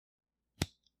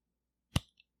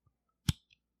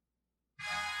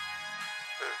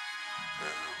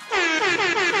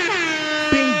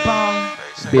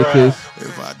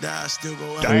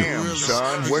bitches. Damn,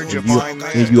 son, where'd you find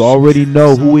that? And you already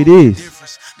know who it is.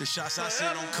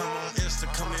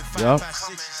 Yup.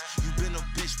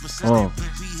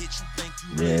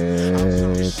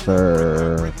 Yes,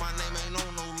 sir.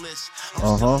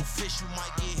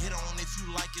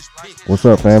 What's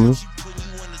up, family?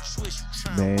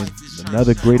 Man,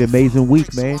 another great, amazing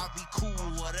week, man.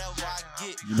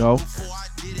 You know?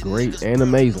 Great and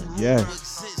amazing.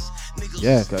 Yes.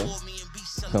 Yes. Okay.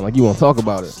 Sound like you want to talk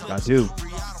about it. I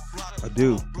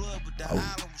do.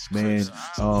 Man,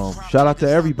 shout out to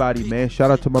everybody, man. Shout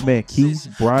out to my man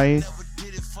Keith, Brian,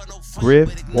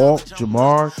 Griff, Walt,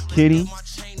 Jamar, Kenny.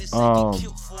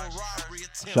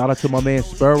 Shout out to my man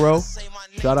Sparrow.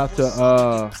 Shout out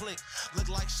to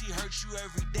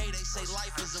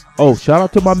shout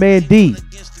out to my man D.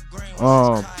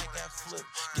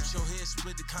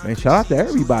 Man, shout out to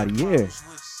everybody, yeah.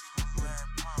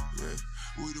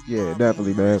 Yeah,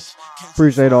 definitely, man.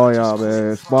 Appreciate all y'all,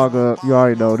 man. Spark up. You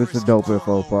already know this is Dope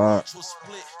Info Pod.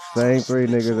 Same three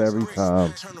niggas every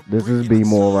time. This is B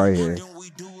More right here.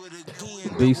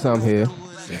 B some here.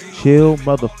 Chill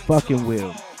motherfucking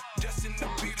Will.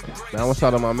 Man, I want to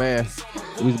shout out my man.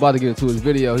 We was about to get into his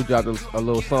video. He dropped a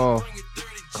little song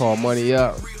called Money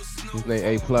Up. His name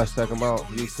A+. Check him out.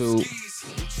 YouTube.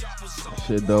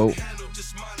 Shit dope.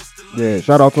 Yeah,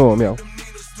 shout out to him, yo.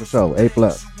 For sure. A+.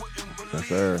 Yes,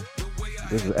 sir.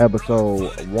 This is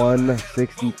episode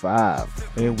 165.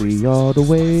 And we all the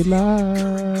way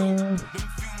live.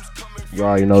 You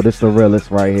already know this the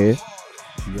realest right here.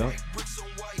 Yup.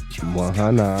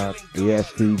 100.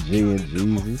 ESTG and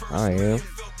Jeezy. I am.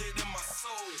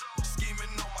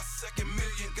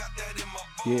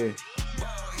 Yeah.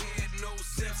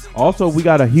 Also, we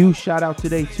got a huge shout out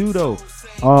today too, though.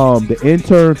 The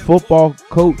intern football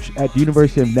coach at the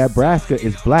University of Nebraska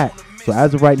is black. So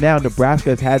as of right now, Nebraska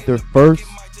has had their first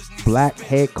black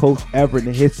head coach ever in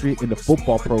the history in the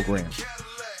football program.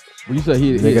 Well, you said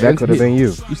Nigga, that could have been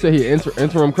you. You said he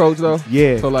interim coach though.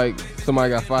 Yeah. So like somebody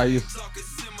got fired.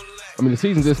 I mean, the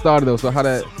season just started though. So how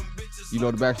that? You know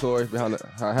the backstory behind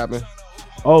how it happened.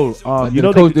 Oh, Like, you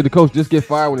know, did the coach just get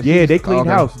fired when? They cleaned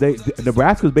house.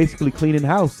 Nebraska's basically cleaning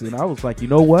house, and I was like, you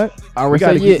know what? I would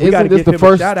say, isn't this the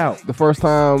first shout out? The first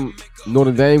time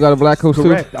Notre Dame got a black coach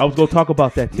Correct. too? I was gonna talk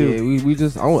about that too. Yeah, we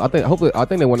just. I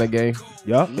think they won that game.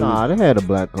 Yup. Nah, they had a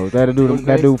black coach. They had to do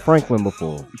that dude Franklin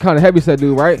before. Kind of heavy set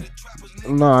dude, right?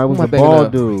 Nah, it was Who am the I thinking bald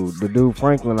of? dude. The dude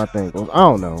Franklin, I think. I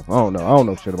don't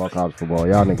know shit about college football.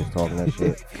 Y'all niggas talking that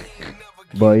shit.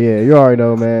 But yeah, you already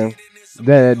know, man.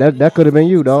 That could have been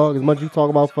you, dog. As much as you talk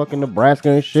about fucking Nebraska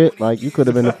and shit, like you could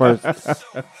have been the first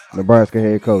Nebraska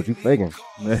head coach. You faking.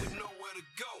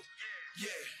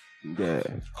 Yeah.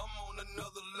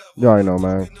 You already know,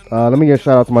 man. Let me give a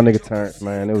shout out to my nigga Terrence,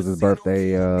 man. It was his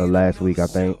birthday last week, I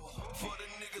think.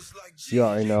 You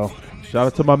already know. Shout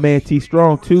out to my man T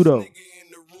Strong too, though.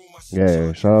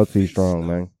 Yeah, shout out to T Strong,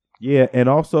 man. Yeah, and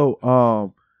also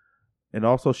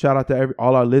shout out to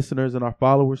all our listeners and our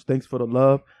followers. Thanks for the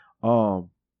love.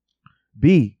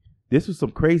 B, this was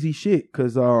some crazy shit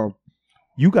because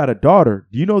you got a daughter.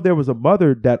 Do you know there was a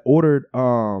mother that ordered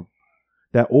her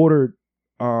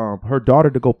daughter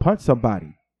to go punch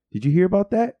somebody? Did you hear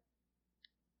about that?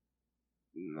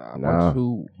 Nah.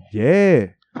 Yeah.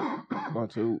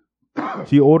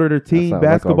 She ordered her teen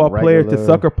basketball like player to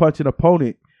sucker punch an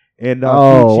opponent. And she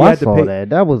I had to saw pay. that.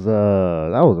 That was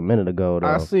a minute ago though.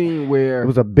 I seen where It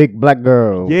was a big black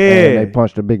girl. Yeah. And they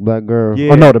punched the big black girl.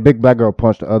 Yeah. Oh no, the big black girl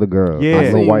punched the other girl. Yeah. Like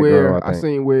the little white girl, I I think.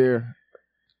 seen where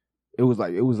it was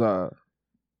like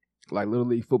little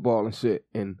league football and shit,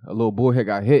 and a little boy had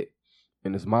got hit,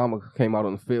 and his mama came out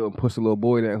on the field and pushed a little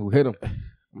boy down who hit him.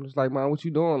 I'm just like, man, what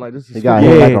you doing? Like this is He got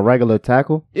hit like a regular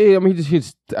tackle. Yeah, I mean, he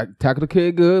just tackled the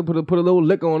kid good, put a little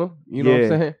lick on him. You know what I'm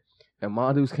saying? And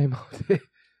my dudes came out there.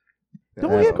 Don't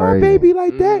That's hit my crazy. baby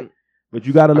like that. But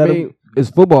you gotta let him. It's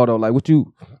football though. Like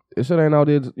this shit ain't out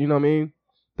there. You know what I mean?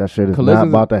 That shit is not Collisions-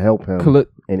 about to help him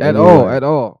in At any all. way. At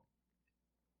all.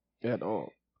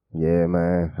 Yeah,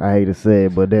 man. I hate to say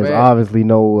it, but there's Man. obviously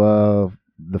no.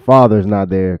 The father's not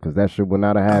there because that shit would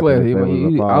not have happened. Clearly, if there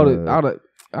was a father.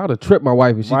 I would have tripped my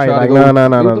wife if she Right, tried like, to go.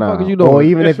 no. What the fuck are you doing? Or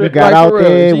even if you Like, got out for real,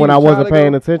 there she when I was trying wasn't to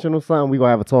paying go- attention or something, we gonna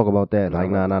have a talk about that. Like,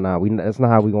 nah. That's not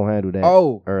how we gonna handle that.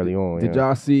 Oh, early on. did yeah.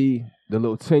 y'all see the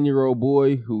little 10-year-old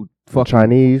boy who fucking?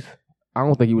 Chinese? I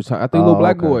don't think he was. I think little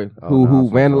black okay. boy Oh, who nah, I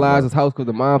saw vandalized something. his house because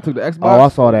the mom took the Xbox. Oh, I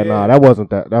saw that. Nah, that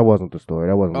wasn't the story.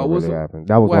 That wasn't Oh, what was really it? happened.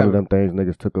 That was What one of them things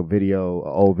niggas took an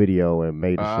old video, and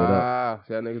made the shit up.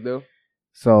 See how niggas do?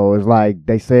 So it's like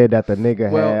they said that the nigga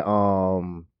Well-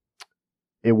 had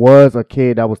it was a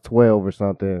kid that was 12 or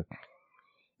something,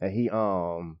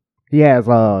 and He has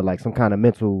like some kind of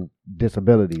mental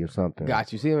disability or something.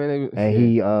 Got you. See, man. And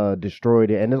he destroyed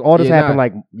it. And all this happened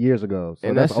like years ago. So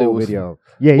and that's that old was, video.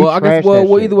 Yeah, well, I guess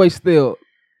well either way still,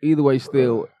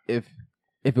 if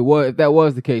that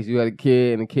was the case, you had a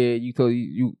kid and you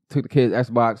took the kid's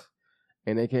Xbox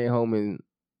and they came home and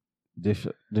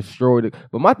destroyed it.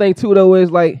 But my thing too though is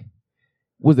like,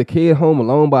 was the kid home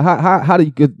alone? But how do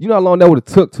you know how long that would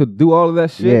have took to do all of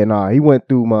that shit? Yeah, nah, he went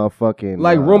through motherfucking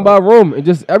like room by room and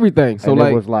just everything. So and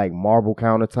like it was like marble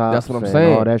countertops. That's what I'm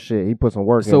saying. All that shit. He put some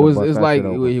work in. So it's like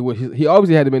he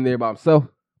obviously had to been there by himself.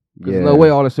 There's no way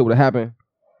all that shit would have happened.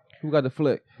 Who got the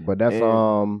flick? But that's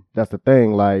the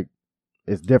thing. Like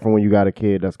it's different when you got a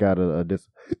kid that's got a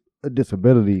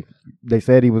disability. They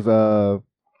said he was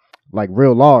like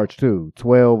real large too,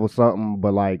 12 or something,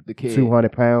 but like 200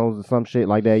 pounds or some shit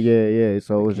like that. Yeah.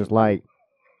 So it's just like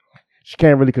she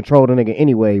can't really control the nigga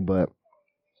anyway. But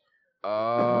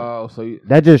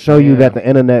that just show you that the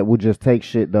internet will just take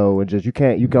shit though, and just you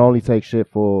can only take shit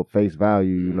for face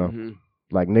value. You know,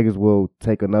 like niggas will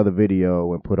take another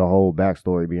video and put a whole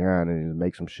backstory behind it and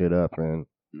make some shit up. And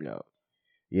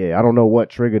yeah, I don't know what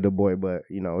triggered the boy, but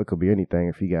you know it could be anything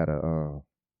if he got a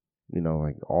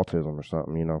like autism or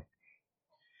something. You know.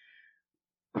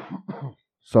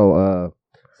 So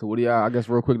what do y'all? I guess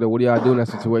real quick though, what do y'all do in that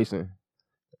situation?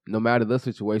 No matter the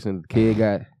situation, the kid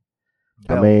got.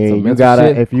 I mean, you gotta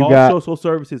shit. If you Call got social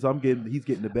services. He's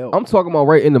getting the belt. I'm talking about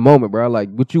right in the moment, bro. Like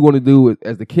what you want to do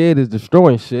as the kid is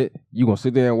destroying shit. You gonna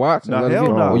sit there and watch? Nah,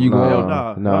 hell no. You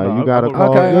no. You gotta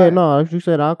call. Okay. Yeah, no. If you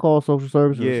said I'll call social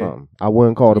services or something, I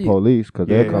wouldn't call the police because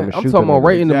they'll come and shoot. I'm talking about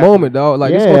right in the moment, dog.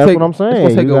 Like it's gonna that's take, what I'm saying.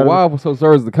 It's gonna take a while for social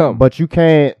services to come. But you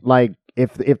can't like.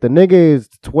 If the nigga is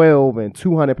 12 and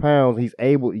 200 pounds, he's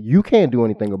able. You can't do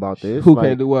anything about this. Who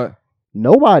can't do what?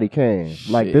 Nobody can.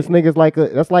 Shit. Like this nigga's like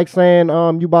that's like saying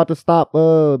you about to stop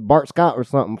Bart Scott or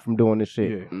something from doing this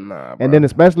shit. Yeah. Nah, bro. And then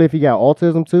especially if he got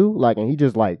autism too, like and he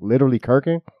just like literally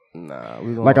kirking. Nah,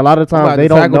 like a lot of times they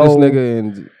don't know. This nigga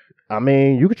and I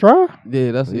mean, you could try.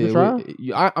 Yeah, that's you try.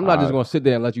 I'm not just gonna sit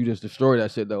there and let you just destroy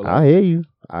that shit though. Like, I hear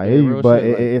you, but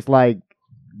shit, it's like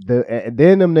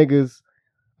then them niggas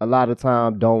a lot of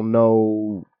time don't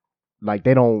know. Like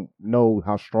they don't know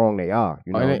how strong they are,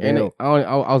 you know.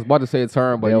 I was about to say a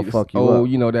term, but they'll fuck you up.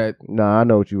 You know that. Nah, I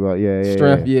know what you are. Yeah,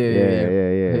 strength.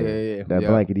 Yeah. That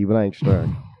blankety blank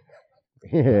strength.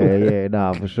 yeah.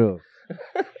 Nah, for sure.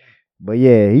 But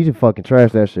yeah, he just fucking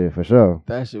trashed that shit for sure.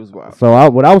 That shit was wild. So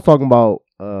what I was talking about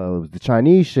was the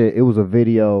Chinese shit. It was a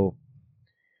video.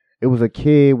 It was a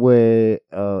kid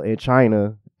in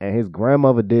China, and his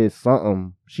grandmother did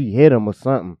something. She hit him or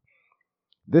something.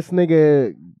 This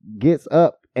nigga gets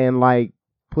up and like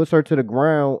puts her to the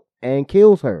ground and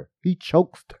kills her. He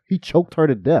choked her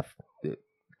to death.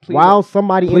 While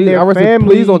somebody in their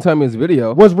family, please don't tell me this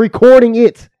video, was recording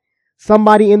it.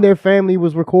 Somebody in their family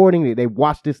was recording it. They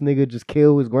watched this nigga just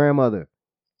kill his grandmother,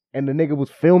 and the nigga was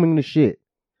filming the shit.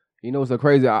 You know what's so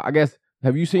crazy? I guess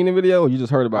have you seen the video or you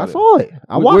just heard about it? I saw it.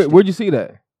 I watched it. Where'd you see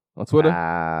that? On Twitter?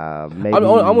 Maybe.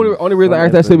 Only reason I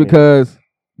asked that shit because.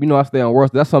 You know, I stay on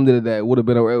World. That's something that would have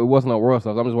been. It wasn't on World.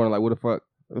 So I'm just wondering, like, what the fuck?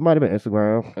 It might have been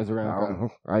Instagram.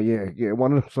 Instagram.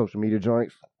 One of them social media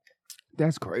joints.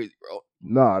 That's crazy, bro.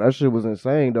 Nah, that shit was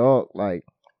insane, dog. Like,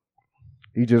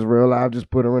 he just realized, just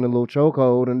put her in a little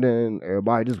chokehold, and then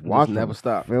everybody just watched him. Never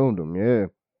stopped. Filmed him, yeah.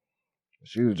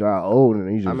 She was just old, and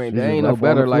he just. I mean, they ain't no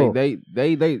better. Like they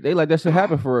let that shit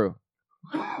happen for real.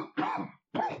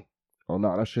 Oh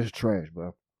no, that shit's trash,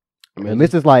 bro. I mean,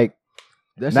 this is like.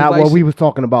 That's not what we was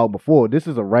talking about before. This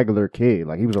is a regular kid.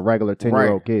 Like, he was a regular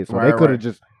 10-year-old kid. So they could have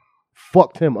just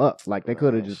fucked him up. Like, they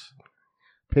could have just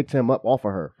picked him up off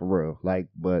of her, for real. Like,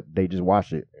 but they just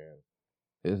watched it.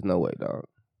 There's no way, dog.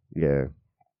 Yeah.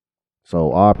 So,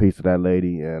 RP to that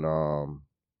lady, and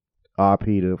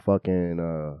RP to fucking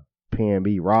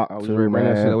PNB Rock. I was reading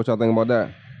that shit. What y'all think about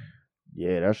that?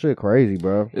 Yeah, that shit crazy,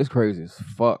 bro. It's crazy as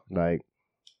fuck. Like,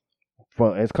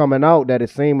 it's coming out that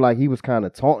it seemed like he was kind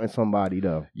of taunting somebody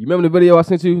though. You remember the video I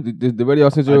sent you? The video I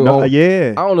sent you?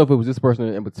 Yeah. I don't know if it was this person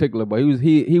in particular, but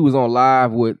he was on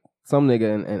live with some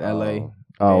nigga in LA.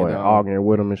 And arguing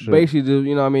with him and shit. Basically, just,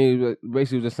 you know what I mean?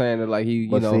 Basically, just saying that like he,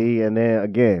 you know. See, and then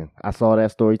again, I saw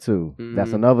that story too. Mm-hmm.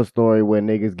 That's another story where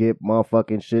niggas get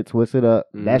motherfucking shit twisted up.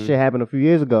 Mm-hmm. That shit happened a few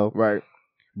years ago. Right.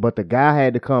 But the guy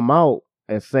had to come out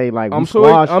and say like, I'm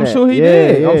sure he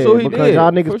did. Because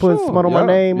y'all niggas putting smut on my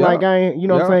name, like I ain't, you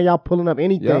know what I'm saying? Y'all pulling up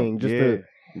anything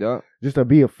just to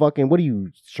be a fucking, what are you,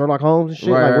 Sherlock Holmes and shit?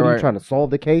 Like, what are you trying to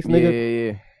solve the case,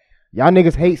 nigga? Yeah. Y'all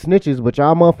niggas hate snitches, but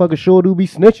y'all motherfuckers sure do be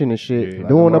snitching and shit,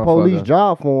 doing the police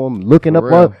job for them, looking up,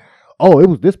 it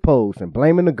was this post and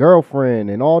blaming the girlfriend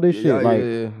and all this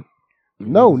shit.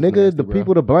 No, It's nigga, nasty, the bro.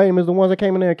 people to blame is the ones that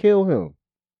came in there and killed him.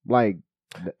 Like,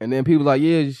 And then people like,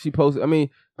 yeah, she posted. I mean,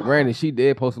 granted, she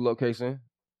did post a location.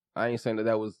 I ain't saying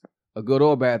that was a good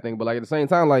or bad thing, but like at the same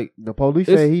time, like, the police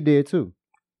It's- said he did too.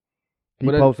 He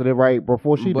But posted it right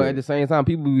before she but at did. the same time,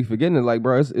 people be forgetting it. Like,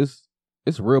 bro,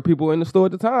 it's real people in the store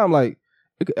at the time. Like,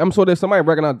 I'm sure there's somebody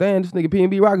breaking out. Damn, this nigga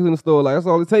P&B Rock is in the store. Like, that's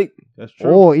all it take. That's true.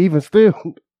 Or even still,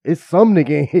 it's some nigga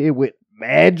in here with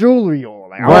mad jewelry on.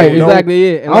 Like, I Right, don't know- exactly.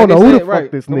 Yeah, and I don't like know they who the said, fuck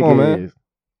right, this come nigga on, man. is.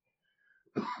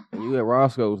 And you at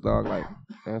Roscoe's, dog. Like,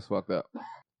 that's fucked up.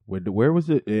 Where was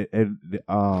it? And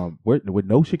with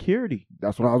no security.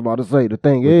 That's what I was about to say. The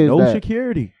thing With is no that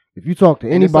security. if you talk to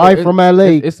And it's anybody so- from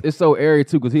LA, It's so airy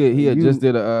too, because he had You- just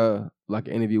did a like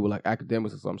an interview with like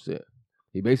academics or some shit.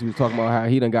 He basically was talking about how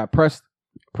he done got pressed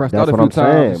That's out a what few I'm times.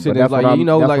 saying, And shit. but And that's it's like, what you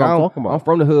know, that's like what I'm talking about. I'm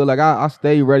from the hood. Like I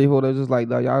stay ready for it. Just like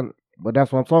y'all. but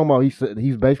that's what I'm talking about. He said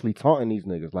he's basically taunting these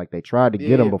niggas like they tried to get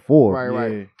Yeah, him before,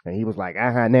 Right. and he was like,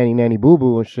 nanny boo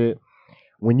boo and shit.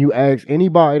 When you ask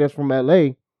anybody that's from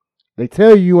LA, they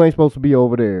tell you ain't supposed to be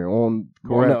over there on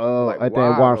Correct. Like, at why,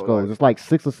 that though? Roscoe's. Like- it's like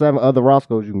 6 or 7 other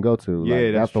Roscoe's you can go to. Yeah,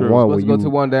 Like, that's the true. one where Supposed to go you. to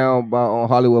one down on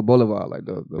Hollywood Boulevard, like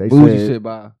the They bougie said- shit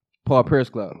by Paul Pierce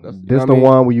Club. That's, you This know the what I mean?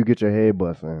 one where you get your head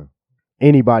bust in.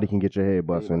 Anybody can get your head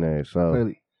bust in there. So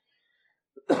Clearly.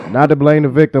 not to blame the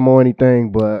victim or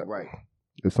anything, but Right.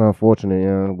 it's unfortunate, you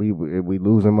know. We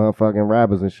losing motherfucking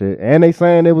rappers and shit. And they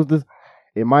saying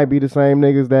it might be the same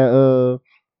niggas that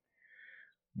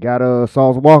got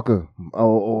Sauce Walker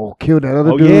or killed that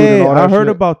other Oh dude. and yeah, all that I heard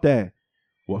shit. about that.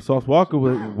 Well, Sauce Walker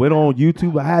went on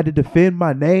YouTube. I had to defend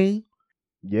my name.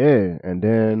 Yeah, and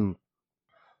then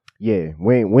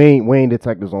we ain't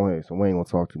detectives on here, so we ain't gonna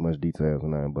talk too much details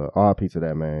on that. But RP to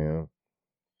that man.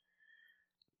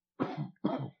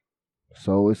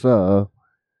 So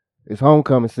it's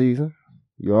homecoming season.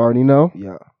 You already know.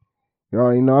 Yeah. You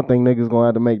already know. I think niggas gonna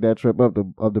have to make that trip up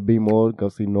to B Morgan, go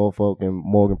see Norfolk and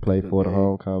Morgan play for the Okay.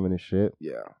 homecoming and shit.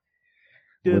 Yeah.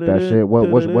 With that shit,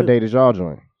 what day did y'all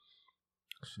join?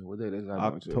 Shit, what day is that?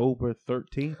 October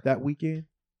 13th that weekend.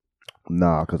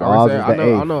 Nah, because I ours is the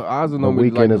 8th. know. Ours is The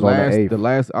normally like weekend the is on the last. 8th. The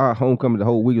last our homecoming, the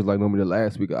whole week is like normally the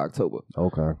last week of October.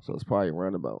 Okay. So it's probably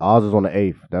around about. Ours is on the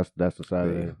 8th. That's the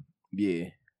Saturday. Yeah.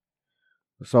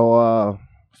 So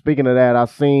speaking of that, I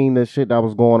seen the shit that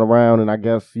was going around, and I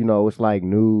guess, you know, it's like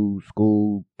new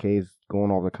school kids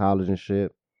going off to college and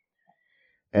shit.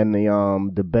 And the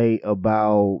debate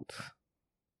about,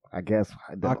 I guess,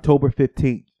 October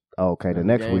 15th, okay, the That's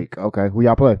next the game. week. Okay, who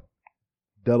y'all play?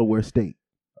 Delaware State.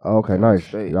 Okay, Delaware nice.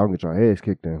 State. Y'all can get your heads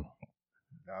kicked in.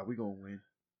 Nah, we gonna win.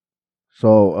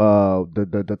 So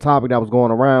the topic that was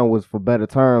going around was, for better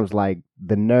terms, like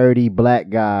the nerdy black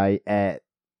guy at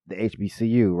the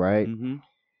HBCU, right? Mm-hmm.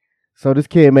 So this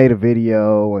kid made a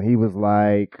video and he was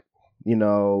like, you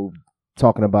know,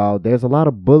 talking about there's a lot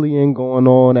of bullying going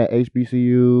on at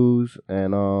HBCUs,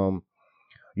 and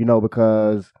you know,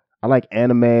 because I like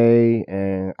anime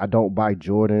and I don't buy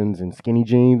Jordans and skinny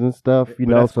jeans and stuff, you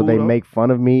But know, that's so cool, they though. make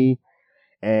fun of me.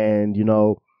 And, you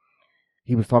know,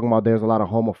 he was talking about there's a lot of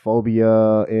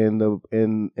homophobia in the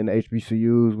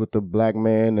HBCUs with the black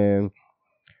man, and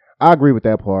I agree with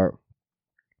that part.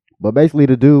 But basically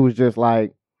the dude was just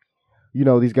like, you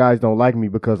know, these guys don't like me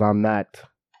because I'm not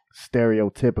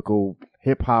stereotypical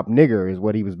hip hop nigger, is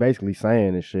what he was basically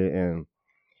saying and shit. And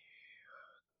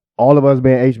all of us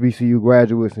being HBCU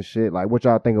graduates and shit, like, what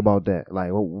y'all think about that? Like,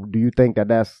 do you think that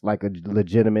that's like a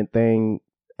legitimate thing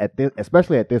at this,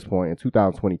 especially at this point in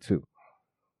 2022?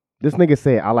 This nigga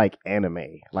said, I like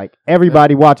anime. Like,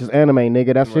 everybody watches anime,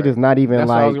 nigga. That shit Right. is not even That's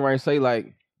what I was like, going to say.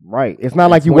 Like, right. It's not in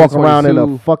like you walk around in a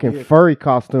 2022, fucking yeah. furry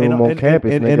costume on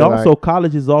campus, and, nigga. and like, also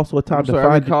college is also a time I'm to sure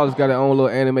find every college got their own little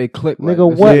anime clique. Nigga,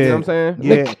 like, what? You know what I'm saying?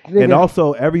 Yeah, Nigga. and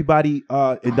also everybody,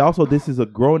 and also this is a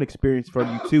growing experience for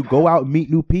you too. Go out and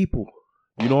meet new people.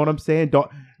 You know what I'm saying?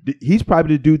 He's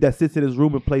probably the dude that sits in his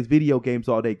room and plays video games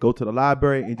all day. Go to the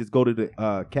library and just go to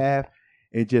the caf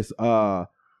and just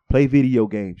play video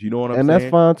games. You know what I'm and saying?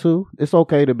 that's fine too. It's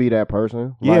okay to be that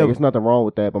person. Like, Yeah. it's nothing wrong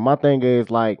with that. But my thing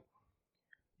is, like,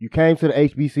 you came to the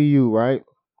HBCU, right?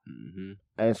 Mhm.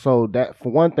 And so that, for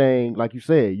one thing, like you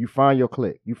said, you find your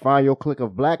clique. You find your clique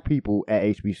of black people at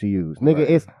HBCUs. Nigga, Right.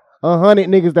 it's 100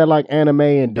 niggas that like anime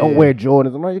and don't Yeah. wear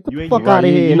Jordans. I'm like, get You the ain't- fuck right, out of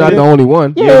here. You're not nigga. the only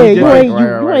one. Yeah, he you just- ain't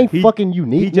right. you ain't He- fucking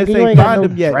unique. He just nigga. ain't You ain't got find no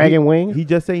them yet. dragon wings. He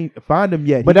just ain't find them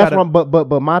yet. But He that's gotta- what.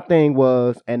 But my thing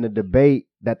was, and the debate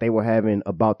that they were having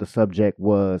about the subject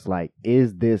was like,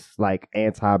 is this like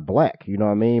anti-black? You know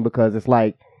what I mean? Because it's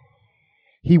like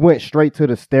he went straight to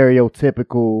the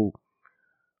stereotypical.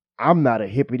 I'm not a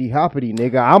hippity hoppity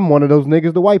nigga. I'm one of those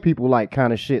niggas the white people like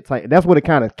kind of shit. Like, that's what it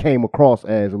kind of came across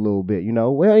as a little bit, you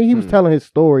know. Well, he was telling his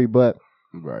story, but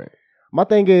right. My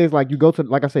thing is, like, you go to the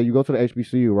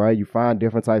HBCU, right? You find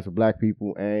different types of black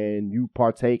people, and you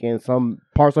partake in some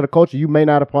parts of the culture you may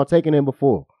not have partaken in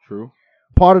before. True.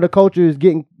 Part of the culture is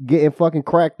getting fucking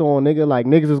cracked on, nigga. Like,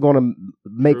 niggas is gonna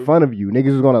make fun of you.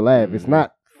 Niggas is gonna laugh. It's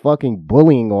not fucking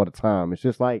bullying all the time. It's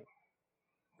just like,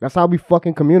 that's how we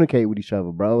fucking communicate with each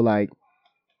other, bro. Like,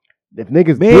 if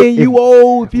niggas you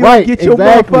old, if you don't get your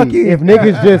motherfucking... If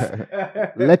niggas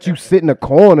just let you sit in a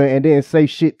corner and then say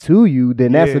shit to you,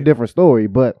 then that's a different story.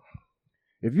 But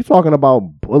if you're talking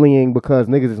about bullying because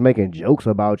niggas is making jokes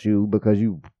about you because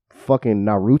you fucking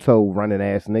Naruto running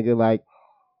ass nigga, like,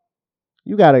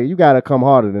 you gotta come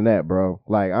harder than that, bro.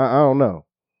 Like, I don't know.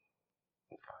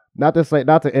 Not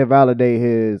to invalidate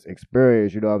his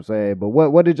experience, you know what I'm saying? But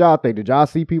what did y'all think? Did y'all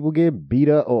see people get beat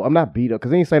up? Or I'm not beat up,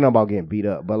 because they ain't saying nothing about getting beat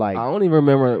up, but like, I don't even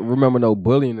remember no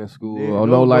bullying in school. Yeah, or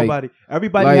no, like, nobody.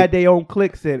 Everybody had their own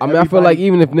cliques. And I feel like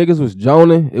even if niggas was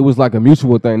joning, it was like a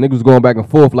mutual thing. Niggas was going back and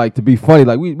forth, like, to be funny.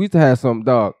 Like, we used to have some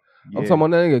dog. Yeah. I'm talking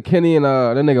about that nigga Kenny and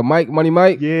that nigga Money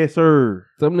Mike. Yeah, sir.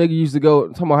 Some nigga used to go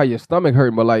talking about how your stomach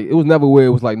hurting, but like, it was never where it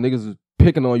was like niggas was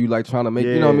picking on you, like trying to make,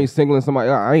 you know what I mean, singling somebody.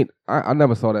 I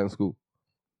never saw that in school.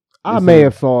 I may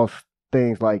have saw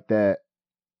things like that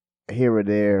here or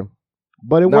there,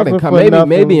 but it wasn't for nothing.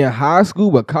 Maybe in high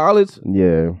school, but college,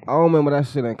 yeah, I don't remember that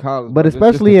shit in college. But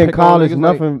especially in college,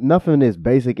 nothing as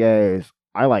basic as,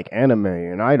 I like anime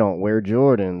and I don't wear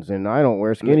Jordans and I don't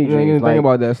wear skinny jeans. You ain't think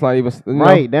about that. It's not even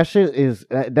right. That shit is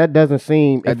that doesn't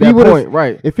seem at that point,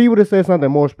 right? If he would have said something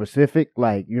more specific,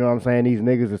 like, you know what I'm saying, these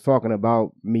niggas is talking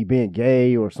about me being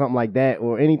gay or something like that,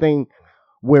 or anything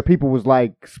where people was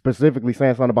like specifically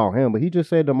saying something about him, but he just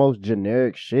said the most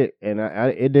generic shit, and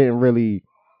it didn't really,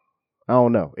 I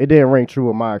don't know, it didn't ring true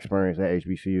with my experience at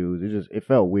HBCUs. It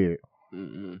felt weird.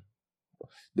 Mm-mm.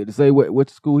 Did it say which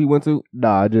school he went to?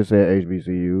 Nah, I just said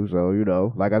HBCU. So, you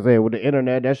know, like I said, with the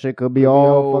internet, that shit could be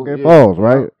all fucking false,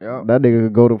 right? Yeah. That nigga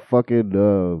could go to fucking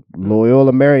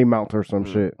Loyola Marymount or some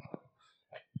shit.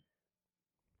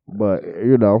 But,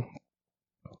 you know,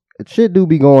 shit do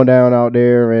be going down out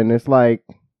there, and it's like,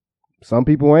 some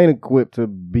people ain't equipped to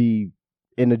be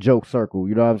in the joke circle,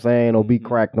 you know what I'm saying, or be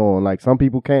cracked on. Like, some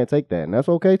people can't take that, and that's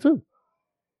okay too.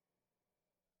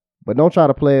 But don't try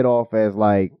to play it off as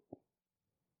like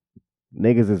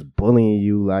niggas is bullying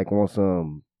you, like on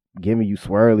some giving you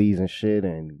swirlies and shit,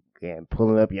 and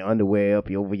pulling up your underwear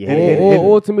up over your head.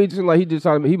 Or to me, just like he just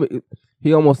trying to,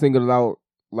 he almost singled it out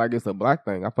like it's a black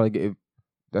thing. I feel like if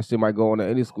that shit might go on at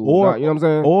any school, or you know what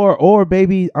I'm saying? Or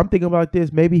maybe I'm thinking about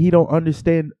this. Maybe he don't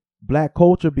understand black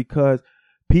culture because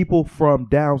people from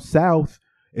down south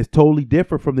is totally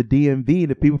different from the DMV, and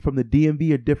the people from the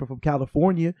DMV are different from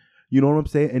California. You know what I'm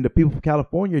saying? And the people from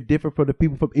California are different from the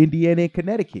people from Indiana and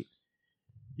Connecticut.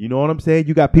 You know what I'm saying?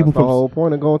 You got people from the whole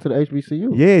point of going to the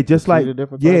HBCU. Yeah, just like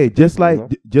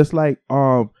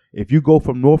if you go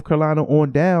from North Carolina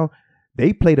on down,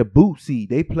 they play the Bootsy,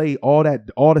 they play all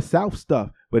the South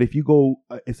stuff. But if you go,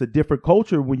 it's a different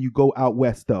culture when you go out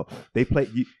west though. They play.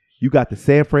 You got the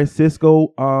San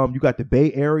Francisco, you got the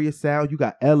Bay Area sound, you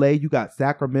got LA, you got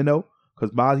Sacramento,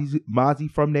 because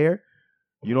Mozzie from there.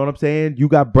 You know what I'm saying? You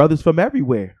got brothers from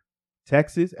everywhere,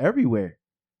 Texas, everywhere.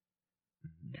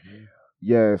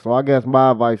 Yeah, so I guess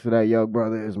my advice to that young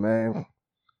brother is, man,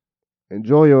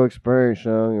 enjoy your experience,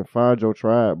 young, and find your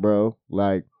tribe, bro.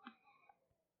 Like,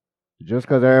 just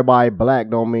because everybody black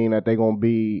don't mean that they going to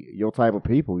be your type of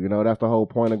people. You know, that's the whole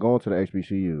point of going to the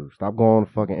HBCU. Stop going on the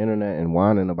fucking internet and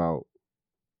whining about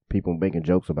people making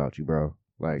jokes about you, bro.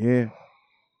 Like, yeah.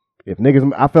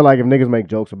 I feel like if niggas make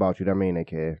jokes about you, that mean they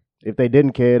care. If they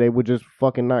didn't care, they would just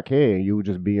fucking not care. You would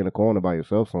just be in a corner by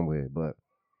yourself somewhere. But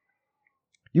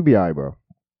you be all right, bro.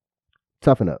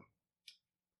 Toughen up.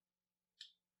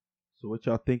 So what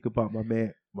y'all think about my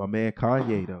man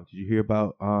Kanye though? Did you hear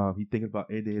about he thinking about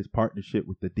ending his partnership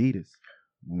with Adidas?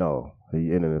 No,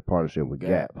 he ended his partnership with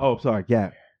Gap. Oh, sorry,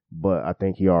 Gap. But I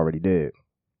think he already did.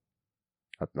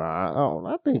 I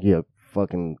think he a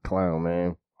fucking clown,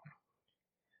 man.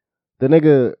 The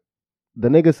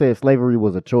nigga said slavery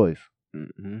was a choice.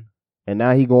 Mm-hmm. And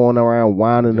now he going around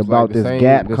whining just about like this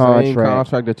Gap contract. Same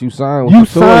contract that you signed. You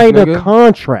signed a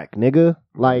contract, nigga.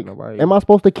 Like, am I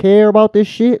supposed to care about this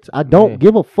shit? I don't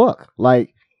give a fuck.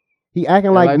 Like, he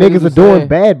acting like niggas are doing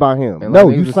bad by him. No,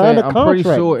 you signed a contract. I'm pretty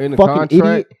sure in the contract.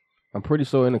 Idiot. I'm pretty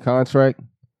sure in the contract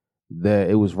that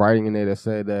it was writing in there that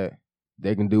said that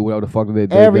they can do whatever the fuck they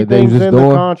everything's just in doing.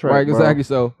 The contract, right? Bro. Exactly.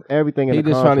 So everything in the contract.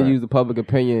 He just trying to use the public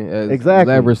opinion as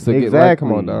leverage to get. Like,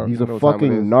 come on, dog. He's a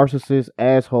fucking narcissist,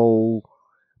 asshole,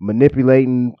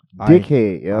 manipulating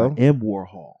dickhead, yo. I am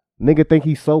Warhol. Nigga think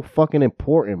he's so fucking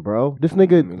important, bro. This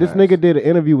nigga did an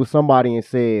interview with somebody and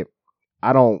said,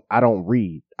 I don't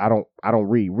read. I don't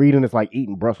read. Reading is like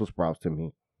eating Brussels sprouts to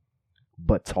me.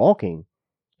 But talking,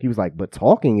 he was like, but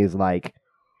talking is like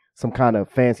some kind of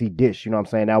fancy dish. You know what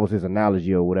I'm saying? That was his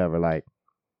analogy or whatever. Like,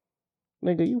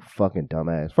 nigga, you fucking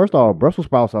dumbass. First of all, Brussels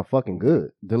sprouts are fucking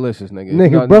good. Delicious, nigga.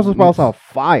 Nigga, Brussels sprouts are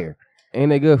fire. And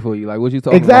they good for you. Like, what you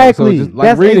talking Exactly. about? So just, like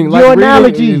That's reading. your Like reading,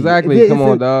 analogy. exactly. Come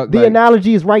on, dog. The Like,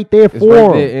 analogy is right there it's for right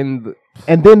him. there in the,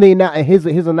 And then his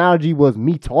analogy was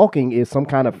me talking is some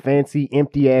kind of fancy,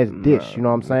 empty ass dish. You know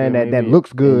what I'm saying? yeah, That maybe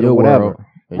looks good in your or whatever. world,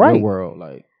 in Right. your world,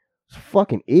 like, It's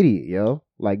fucking idiot, yo.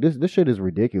 Like this shit is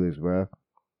ridiculous, bro.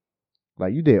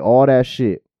 Like you did all that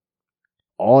shit.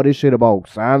 All this shit about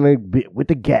signing with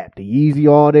the Gap, the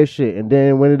Yeezy, all this shit. And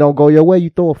then when it don't go your way, you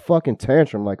throw a fucking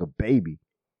tantrum like a baby.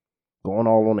 Going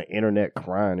all on the internet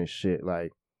crying and shit.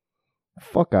 Like,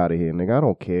 fuck out of here, nigga. I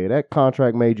don't care. That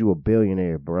contract made you a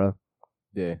billionaire, bruh.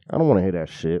 yeah. I don't want to hear that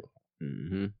shit.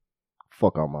 Mm-hmm.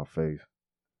 Fuck out my face.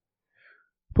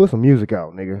 Put some music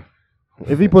out, nigga.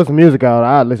 If he put some music out,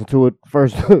 I'd listen to it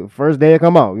first day it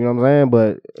come out. You know what I'm saying?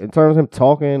 But in terms of him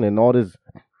talking and all this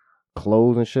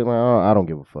clothes and shit, like, I don't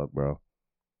give a fuck, bro.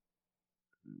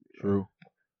 True.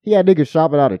 He had niggas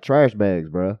shopping out of trash bags,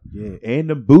 bro. Yeah, and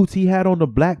the boots he had on, the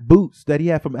black boots that he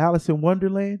had from Alice in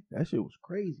Wonderland, that shit was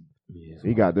crazy. Yeah,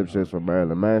 He got them shits from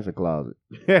Marilyn Manson closet.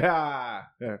 Yeah.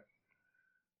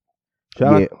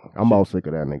 Yeah, I'm all sick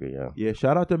of that nigga, yeah. Yeah,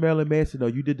 shout out to Marilyn Manson though.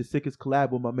 You did the sickest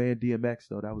collab with my man DMX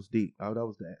though. That was deep. Oh, that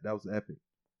was epic.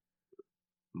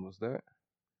 What's that?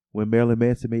 When Marilyn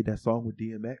Manson made that song with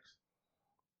DMX.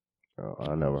 Oh,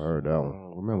 I never heard that I one.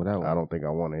 don't remember that one. I don't think I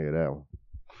want to hear that one.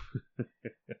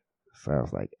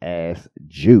 Sounds like ass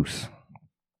juice.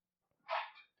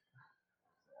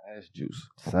 Ass juice.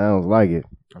 Sounds like it.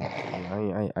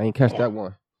 I ain't catch that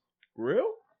one.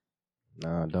 Real?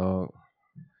 Nah, dog.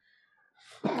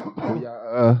 Who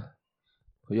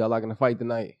y'all liking to fight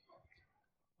tonight?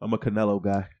 I'm a Canelo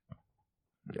guy.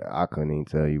 Yeah, I couldn't even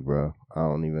tell you, bro. I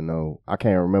don't even know. I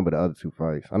can't remember the other two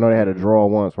fights. I know they had a draw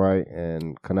once, right?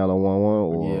 And Canelo won one.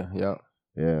 Or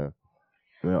Yeah.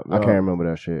 I can't remember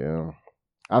that shit.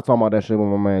 I was talking about that shit with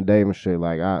my man Dave and shit.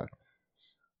 Like I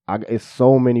it's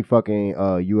so many fucking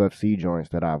UFC joints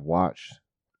that I've watched.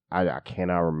 I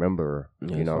cannot remember.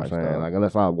 Yeah, you know what I'm saying? stuff. Like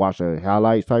unless I watch the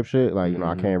highlights type shit. Like you know,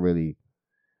 I can't really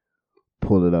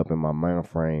pull it up in my mind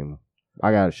frame.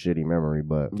 I got a shitty memory,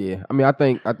 but Yeah. I mean, I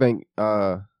think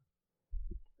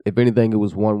if anything, it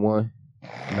was 1-1,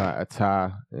 not a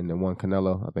tie, and then one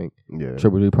Canelo. I think yeah,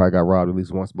 Triple G probably got robbed at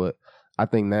least once, but I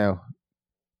think now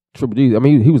Triple G. I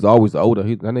mean, he was always older.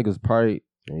 That nigga's probably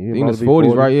he in his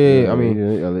 40s, right? Yeah. I mean,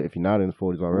 if you're not in his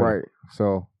 40s already, right.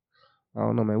 So I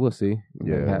don't know, man. We'll see.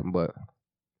 Yeah. What happen, but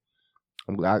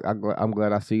I'm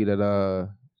glad I see that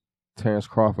Terrence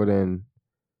Crawford and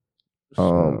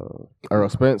Earl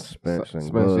Spence. Spence and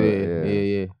Spence, Bud,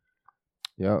 yeah.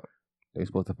 Yep. They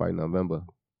supposed to fight in November.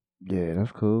 Yeah,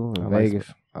 that's cool. In I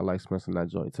Vegas. like Spence in that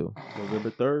joint too.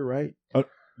 November 3rd, right?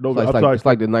 No, It's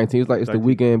like the 19th. It's the 19th.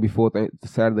 weekend before the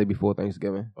Saturday before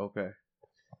Thanksgiving. Okay.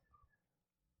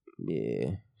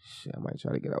 Yeah. Shit, I might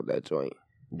try to get out that joint.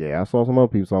 Yeah, I saw some other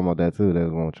people talking about that too. They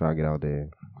was gonna try to get out there.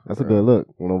 That's a good look.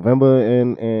 November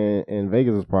in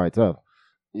Vegas is probably tough.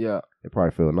 Yeah. It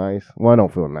probably feel nice. Well, it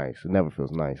don't feel nice. It never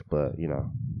feels nice, but you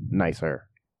know, nicer.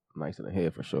 Nice in the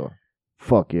head for sure.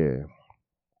 Fuck yeah.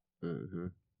 Mm-hmm.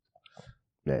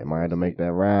 Yeah, might have to make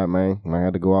that ride, man. Might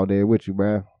have to go out there with you,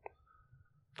 bruh.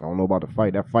 I don't know about the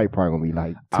fight. That fight probably gonna be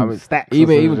like two stacks.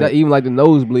 Even like the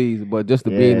nosebleeds, but just to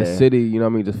be in the Yeah. city, you know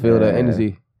what I mean? Just feel that Yeah.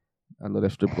 energy. I know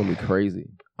that strip gonna be crazy.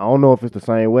 I don't know if it's the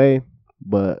same way,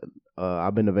 but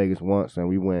I've been to Vegas once and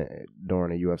we went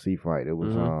during a UFC fight. It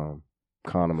was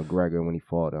Conor McGregor when he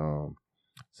fought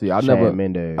See, I've Chad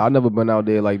Mendes. never been out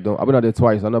there like I've been out there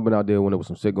twice. I've never been out there when there was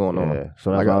some shit going on. Yeah,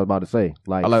 so that's Like, what I was about to say.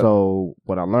 So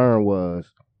what I learned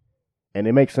was, and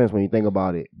it makes sense when you think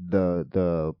about it.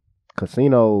 The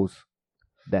casinos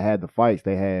that had the fights,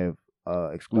 they have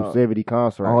exclusivity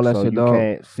contracts, all that so shit, you dog.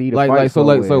 can't see the like fight.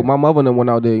 so my mother and them went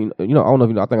out there. You know, I don't know if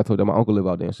you know. I think I told you my uncle lived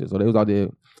out there and shit. So they was out there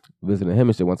visiting him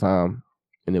and shit one time,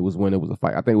 and it was when it was a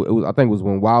fight. I think it was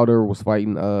when Wilder was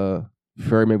fighting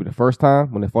Fury maybe the first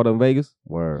time when they fought in Vegas.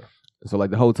 Word. So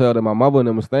like the hotel that my mother and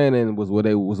them was staying in was where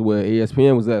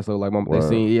ESPN was at. So like they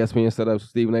seen ESPN set up,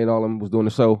 Stephen A. and all them was doing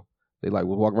the show. They like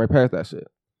was walking right past that shit.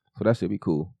 So that should be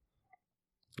cool.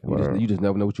 You just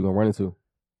never know what you're gonna run into.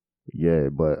 Yeah,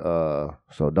 but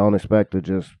so don't expect to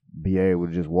just be able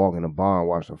to just walk in a bar and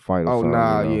watch a fight or Oh something.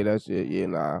 nah, you know? yeah, that's it. Yeah,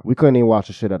 nah. We couldn't even watch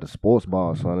the shit at the sports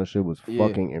bar, son. That shit was Yeah.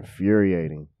 fucking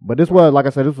infuriating. But this was, like I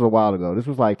said, this was a while ago. This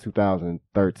was like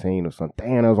 2013 or something.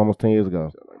 Damn, that was almost 10 years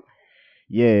ago.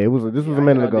 Yeah, it was. This was a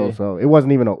minute ago, did. so it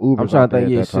wasn't even an Uber. I'm trying to think.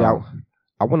 at Yeah, that shit. time.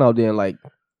 I went out there in like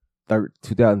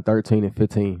 2013 and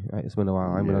 15. It's been a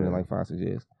while. I ain't been out there Yeah. like 5-6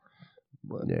 years.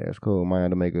 But Yeah, it's cool. Might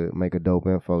have to make a dope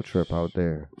info trip out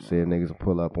there. See if niggas will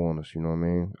pull up on us. You know what I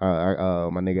mean?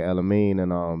 My nigga Elamine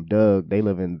and Doug, they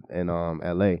live in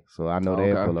LA, so I know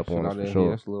they'll pull up Shit on out us there, for yeah, sure.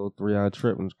 that's a little 3-hour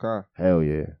trip in the car. Hell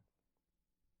yeah.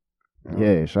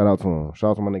 Yeah, shout out to him.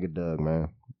 Shout out to my nigga Doug, man.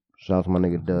 Shout out to my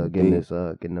nigga Doug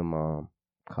getting them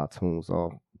cartoons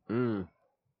off.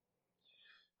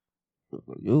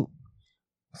 You.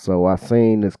 So I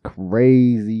seen this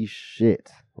crazy shit,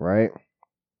 right?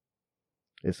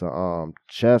 It's a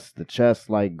the chess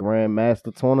like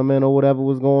Grandmaster tournament or whatever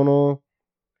was going on.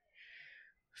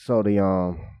 So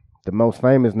the most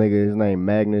famous nigga, his name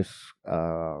Magnus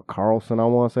Carlsen, I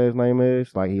want to say his name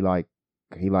is. Like he like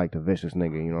the vicious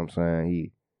nigga, you know what I'm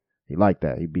saying? He like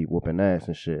that. He beat whooping ass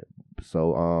and shit.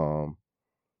 So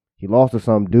he lost to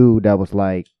some dude that was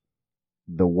like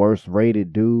the worst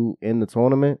rated dude in the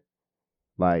tournament.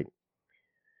 Like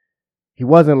he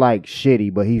wasn't like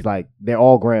shitty, but he's like they're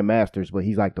all grandmasters, but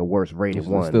he's like the worst rated There's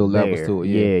one. still levels there. to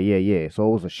it, Yeah. So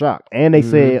it was a shock. And they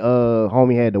said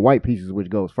homie had the white pieces, which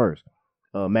goes first.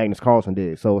 Magnus Carlsen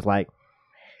did. So it's like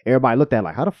everybody looked at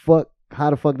like how the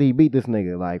fuck did he beat this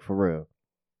nigga? Like for real.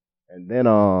 And then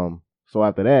so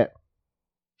after that,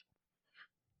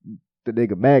 the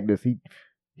nigga Magnus, he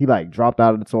like dropped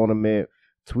out of the tournament,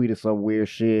 tweeted some weird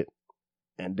shit.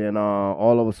 And then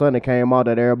all of a sudden it came out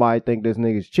that everybody think this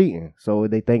nigga's cheating. So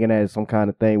they thinking that it's some kind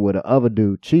of thing where the other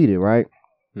dude cheated, right?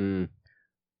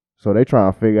 So they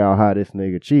trying to figure out how this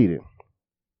nigga cheated.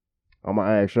 I'm going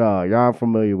to ask y'all. Y'all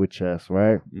familiar with chess,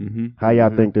 right? Mm-hmm. How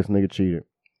y'all think this nigga cheated?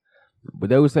 But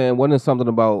they were saying, wasn't it something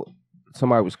about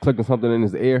somebody was clicking something in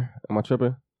his ear? Am I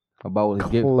tripping? About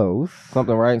his gift? Close.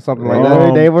 Something, right? Something like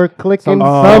that. They were clicking Something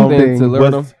something. to lure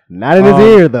them. Not in his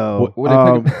ear, though.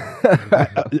 What they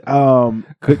clicking?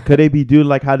 Could they be doing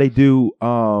like how they do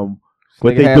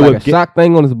what Nigga they had do like a with shock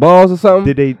thing on his balls or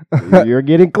something? did they You're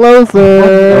getting closer.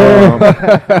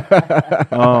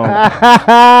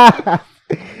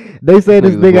 They say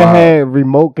this Niggas nigga wild. had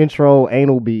remote control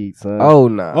anal beads, son. Oh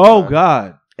no! oh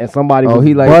god And somebody Oh, was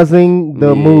he like- buzzing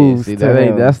the Yeah, moves. see, to that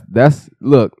ain't him. that's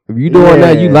look. If you doing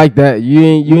that, you Yeah. like that. You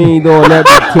ain't doing that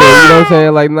to it. You know what I'm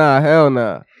saying? Like nah, hell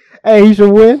nah. Hey, he should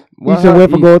win. Well, he should win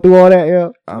for he- going through all that, yeah.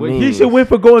 I Well, mean, he should win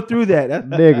for going through that.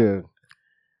 Nigga.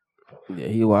 Yeah,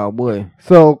 he a wild boy.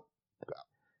 So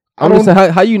I'm just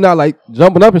saying, how you not like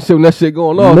jumping up and shit when that shit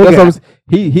going on? Nigga. That's what I'm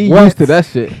saying. He What? used to that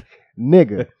shit.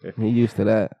 nigga. He used to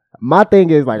that. My thing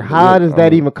is like, how does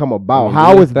that even come about? yeah,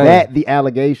 How do is your thing. that the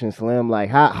allegation, Slim? Like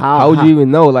How would you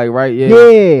even know? Like right? Yeah.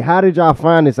 Yeah, how did y'all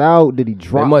find this out? Did he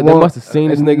drop They one? must have seen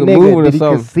this nigga moving or did he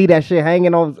something. could see that shit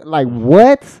hanging on? Like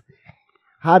what?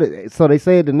 How did? So they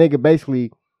said the nigga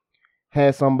basically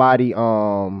had somebody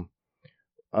putting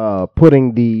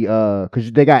the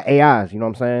because they got AIs, you know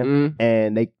what I'm saying? Mm.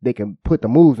 And they can put the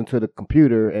moves into the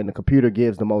computer, and the computer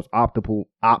gives the most optimal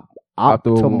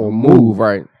Optimal move. move,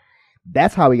 right?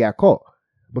 That's how he got caught,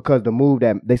 because the move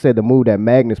that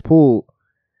Magnus pulled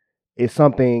is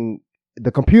something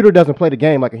the computer doesn't play the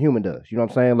game like a human does. You know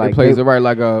what I'm saying? Like It plays it right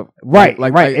like a right,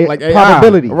 like AI.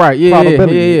 probability, right? Yeah,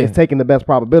 probability. yeah. It's taking the best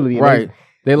probability, and Right.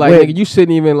 They like, When- nigga, you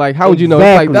shouldn't even like. How would you know? It's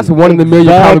like that's Exactly. one in a million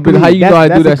probability. How you know how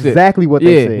to do that That's shit? exactly what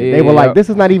they Yeah, said. yeah, They were yeah. like,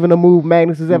 this is not even a move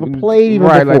Magnus has ever played even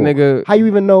Right, before. like nigga. How you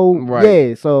even know? Right.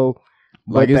 Yeah, so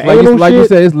Like but it's the like anal you shit,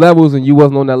 said, it's levels and you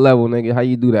wasn't on that level, nigga. How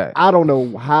you do that? I don't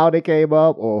know how they came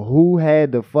up or who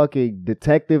had the fucking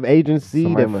detective agency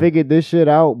Somebody that must- figured this shit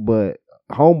out, but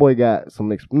homeboy got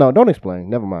some. No, don't explain.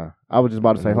 Never mind. I was just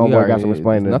about to say homeboy got some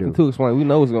explaining to Nothing do. to explain. We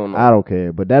know what's going on. I don't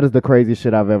care, but that is the craziest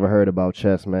shit I've ever heard about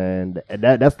chess, man.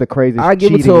 That's the craziest. I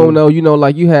give it to cheating- him though. You know,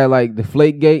 like you had like the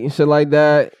Flake Gate and shit like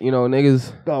that. You know,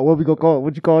 niggas. Oh, what we gonna call?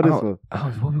 What you call this one?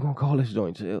 What we gonna call this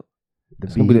joint? Chill. The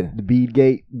It's gonna be bead, the bead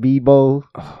gate, bead bowl,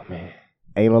 Oh man.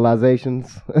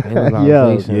 analyzations.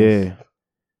 Analyzations. Yeah.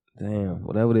 Damn.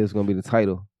 Whatever it is, gonna be the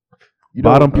title. You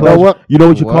Bottom know pleasure. what? You know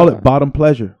what you call What? it? Bottom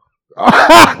pleasure.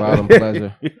 Bottom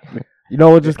pleasure. You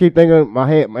know what? Just keep thinking in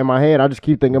my head. I just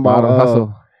keep thinking about Bottom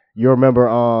hustle. You remember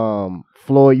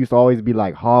Floyd used to always be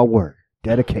like hard work,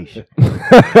 dedication,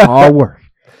 hard work,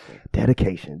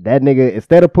 dedication. That nigga,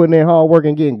 instead of putting in hard work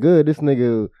and getting good, this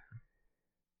nigga.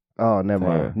 Oh, never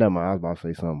mind. Never mind. I was about to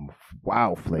say something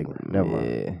wow flagrant. Never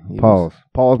mind. Yeah.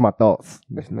 Pause my thoughts.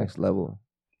 This next level.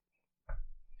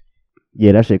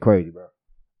 Yeah, that shit crazy, bro.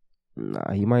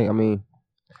 Nah, he might. I mean,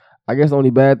 I guess the only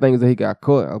bad thing is that he got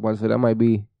caught. I was about to say that might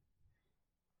be.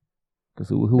 Cause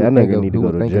who that would think nigga of, need to who go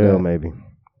would to think of jail, that? maybe.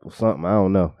 Or something. I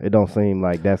don't know. It don't seem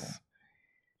like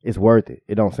it's worth it.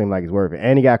 It don't seem like it's worth it.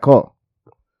 And he got caught.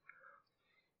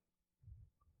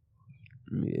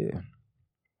 Yeah.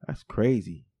 That's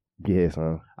crazy. Yeah,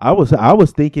 son. I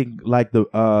was thinking like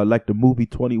the movie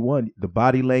 21, the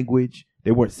body language.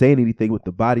 They weren't saying anything with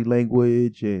the body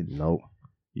language, and Nope.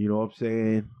 you know what I'm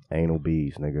saying. Anal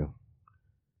bees, nigga.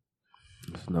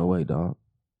 There's no way, dog.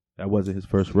 That wasn't his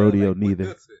first rodeo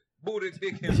neither.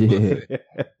 Yeah.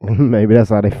 Maybe that's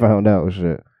how they found out.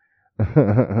 Shit.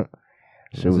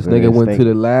 This nigga went to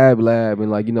the lab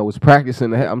and like was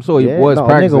practicing. I'm sure he was no,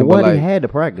 practicing. Nigga, but what like, he had to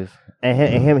practice, and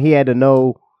him he had to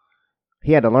know.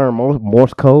 He had to learn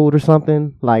Morse code or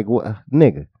something. Like what,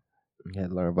 nigga? he had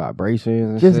to learn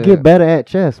vibrations. And Just shit. get better at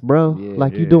chess, bro. Yeah,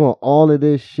 like you yeah. doing all of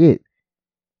this shit.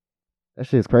 That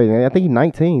shit's crazy. I think he's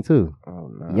 19 too. Oh,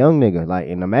 nah. Young nigga. Like,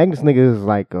 and the Magnus nigga is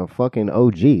like a fucking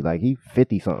OG. Like he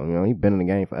 50 something. He been in the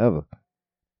game forever.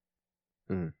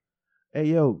 Hey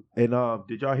yo, and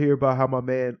did y'all hear about how my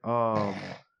man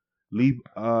Lee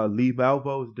Malvo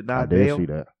was I denied did bail? see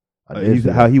that. I did see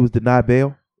How that. he was denied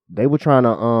bail? They were trying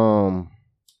to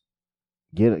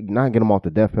not get him off the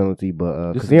death penalty,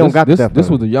 but This, because he don't got the death this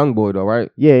was penalty. the young boy though,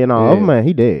 right? Yeah, Yeah. other man,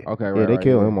 he dead. Okay, right. Yeah, they right,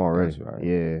 killed yeah. him already. Gotcha, right.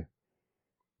 Yeah.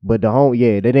 But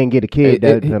they didn't get a kid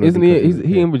death penalty. Isn't he? because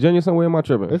He in Virginia somewhere? Am I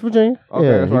tripping? It's Virginia. Okay,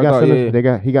 yeah, that's he what I got thought, sentenced.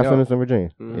 yeah. He got Yeah. sentenced in Virginia.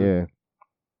 Mhm.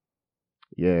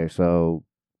 Yeah. So,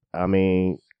 I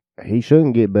mean, he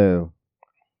shouldn't get bail.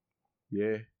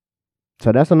 Yeah.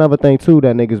 So that's another thing too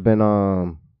that niggas been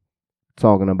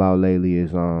talking about lately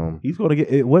is He's gonna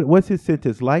get what's his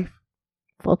sentence? Life?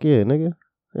 fuck yeah, nigga.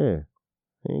 Yeah,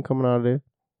 he ain't coming out of there.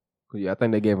 Yeah, I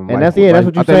think they gave him. And life that's what I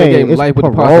you're think saying. they gave him It's life with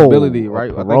the parole, possibility, or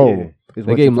right? I think parole is they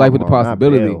what gave him you're life with the talking about, not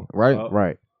possibility, bail. right?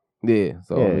 Right. Yeah.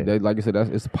 So Yeah. They, like you said,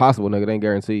 it's possible, nigga. They ain't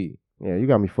guaranteed. Yeah, you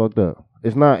got me fucked up.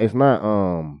 It's not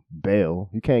bail.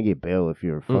 You can't get bail if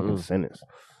you're fucking sentenced.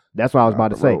 That's what I was about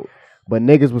to say. But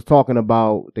niggas was talking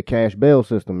about the cash bail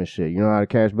system and shit. You know how the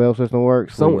cash bail system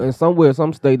works?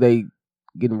 Some state they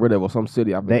getting rid of, or some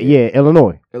city. Illinois.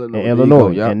 Illinois. In There you Illinois. go.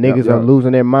 Yup, And niggas yup, are yup.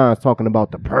 losing their minds talking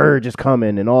about the purge is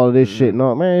coming and all of this shit.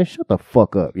 No, man, shut the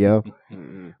fuck up, yo.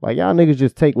 Mhm. Like, y'all niggas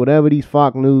just take whatever these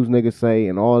Fox News niggas say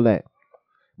and all that.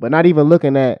 But not even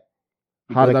looking at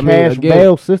how the Because, I mean, cash again,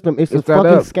 bail system, it's a it's that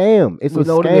fucking up. scam. It's We a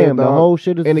know what it is, scam. The dog. whole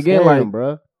shit is And a again, scam, like-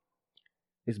 bruh.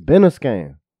 It's been a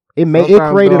scam. It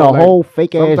Sometimes, created dog, a like, whole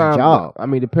fake ass Sometimes, job. I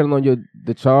mean, depending on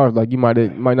the charge, like you might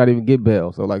not even get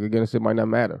bail. So like again, shit might not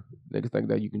matter. Niggas think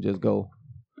that you can just go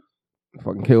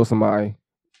fucking kill somebody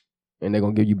and they're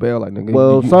gonna give you bail. Like nigga,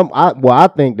 Well, you, I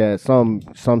think that some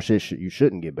shit you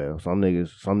shouldn't get bail. Some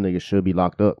niggas should be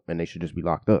locked up, and they should just be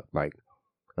locked up, like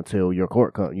until your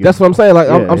court comes. that's what I'm saying. Like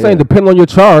I'm saying, depending on your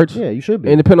charge, Yeah, you should be.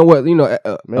 and depending on what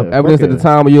evidence fuck at the it.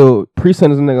 time of your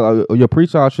pre-sentence nigga or your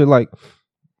pre-charge shit, like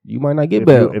you might not get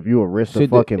bail. If you a risk to Shit,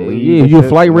 fucking leave, yeah, and if you a shit,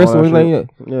 flight and all risk that or shit. anything,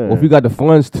 Yeah. or if you got the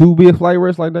funds to be a flight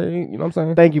risk, like that, you know what I'm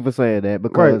saying? Thank you for saying that,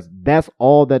 because that's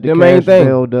all that the The main cash thing.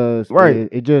 bail does. Right.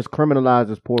 It just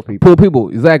criminalizes poor people. Poor people,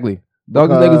 exactly. Dog,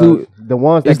 these niggas who The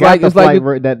ones that it's got like- the it's like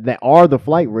flight that are the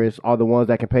flight risks are the ones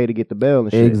that can pay to get the bail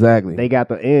and shit. exactly. They got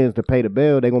the ends to pay the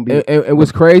bail. They gonna be And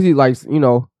what's crazy, like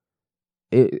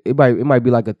it might be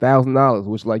like $1,000,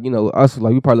 which like us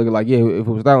like we probably look like if it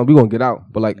was that one we gonna get out,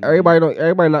 but like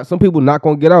everybody not, some people not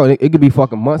gonna get out. And it could be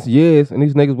fucking months, years, and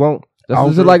these niggas won't.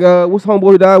 That's just like what's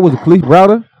homeboy who died, was it Khalif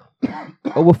Browder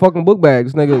over fucking book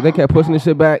bags. This nigga, they kept pushing this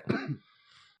shit back,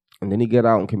 and then he get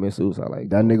out and commit suicide. Like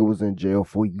that nigga was in jail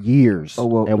for years Oh,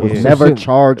 well, and was yeah. never Shit,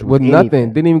 charged with with nothing.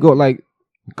 anything Didn't even go like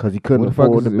because he couldn't what the fuck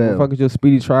afford is the what the bail. fuck is your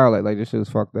speedy trial like this shit is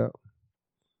fucked up.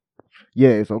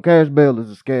 Yeah, so cash bail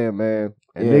is a scam, man.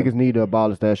 And Yeah. niggas need to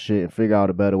abolish that shit and figure out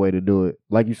a better way to do it.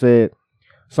 Like you said,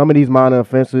 some of these minor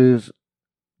offenses,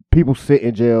 people sit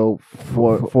in jail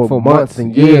for months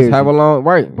and years have a long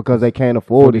right because they can't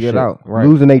afford to to get shit. out, right.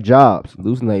 Losing their jobs.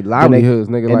 losing their livelihoods,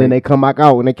 nigga. And like, then they come back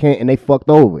out and they can't, and they fucked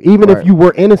over. Even if Right. you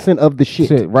were innocent of the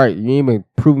shit. right. You ain't even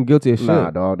proven guilty of shit.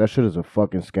 Nah, dog, that shit is a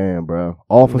fucking scam, bro.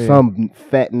 All for Yeah. some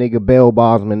fat nigga, bail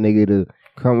bondsman nigga to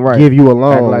Come right. give you a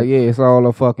Act loan. like it's all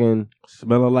a fucking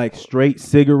Smelling like straight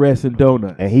cigarettes and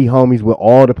donuts. And he homies with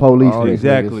all the police All niggas. these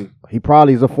Exactly. He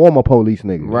probably is a former police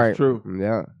nigga. right. true.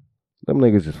 Yeah. Them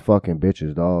niggas is fucking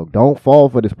bitches, dog. Don't fall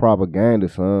for this propaganda,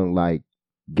 son. Like,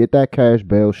 get that cash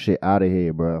bail shit out of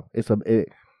here, bro.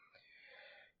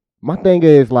 My thing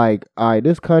is, like, all right,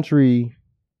 this country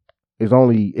is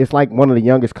it's like one of the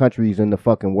youngest countries in the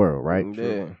fucking world, right?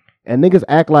 Yeah. And niggas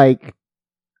act like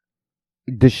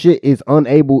the shit is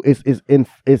unable. It's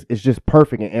just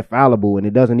perfect and infallible, and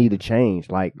it doesn't need to change.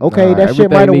 Like, okay, that shit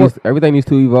might have worked. Everything needs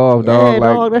to evolve, dog. Yeah,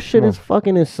 Like, dog, that shit is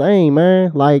fucking insane,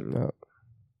 man. Like,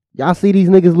 y'all see these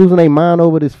niggas losing their mind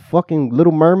over this fucking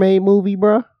Little Mermaid movie,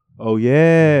 bro? Oh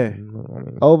yeah,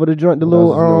 Over the joint, the What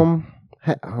little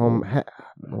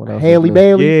What else Haley is new?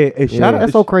 Bailey. yeah. And shout out,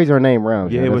 That's so crazy. Her name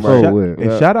round. yeah. It was That's so weird.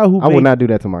 and shout out who I would made- not do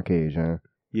that to my kids, man.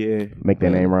 Yeah, Make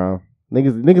that name round.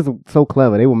 Niggas are so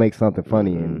clever. They will make something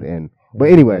funny and. But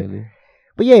anyway,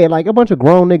 but yeah, like a bunch of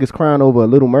grown niggas crying over a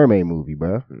Little Mermaid movie,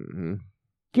 bro. Mm-hmm.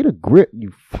 Get a grip,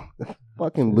 you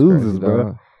fucking losers, bro.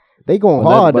 Dog. They going But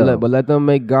hard, let, though. but let them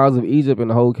make Gods of Egypt and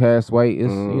the whole cast white.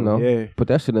 It's you know, yeah, put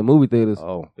that shit in the movie theaters.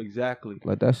 Oh, exactly.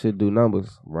 Let that shit do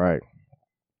numbers. right,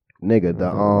 nigga.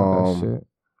 That shit.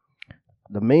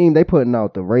 The meme they putting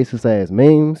out, the racist ass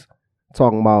memes,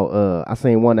 talking about. I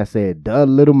seen one that said the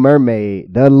Little Mermaid.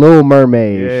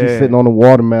 Yeah. She's sitting on a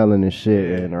watermelon and shit,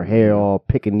 Yeah. and her hair all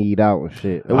picking out and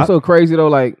shit. It was so crazy though.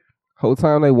 Like whole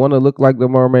time they want to look like the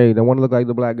mermaid. They want to look like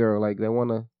the black girl. Like they want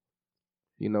to,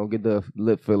 you know, get the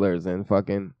lip fillers and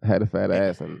fucking had a fat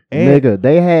ass and Nigga,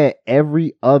 they had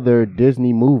every other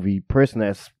Disney movie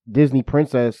Disney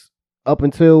princess up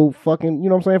until fucking, you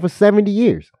know what I'm saying, for 70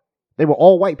 years. They were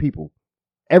all white people.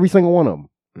 Every single one of them.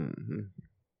 mm-hmm.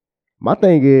 My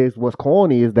thing is, what's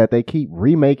corny is that they keep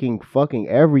remaking fucking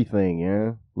everything,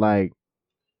 yeah? Like,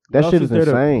 that What shit else is is there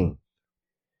to- insane.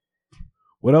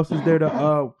 What else is there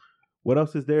to What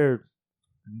else is there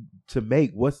to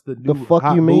make? What's the new? The fuck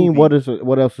hot you mean? movie?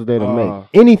 What else is there to Uh, make?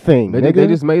 Anything, They nigga.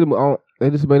 just made a they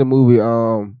just made a movie.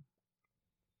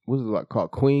 What is it like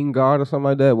called? Queen Guard or something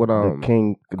like that. With the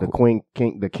king, the queen,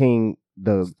 king, the king,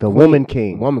 the Queen- woman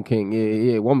king. Woman King.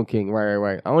 Yeah, Woman King.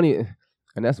 Right. I don't even,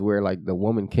 and that's where like the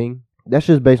Woman King. That's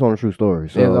just based on a true story.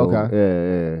 So, Yeah, okay.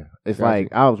 Yeah. It's Gotcha. like,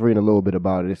 I was reading a little bit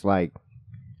about it. It's like,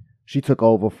 she took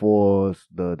over for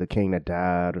the king that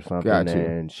died or something, Gotcha.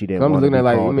 and she didn't So I'm want just to looking be at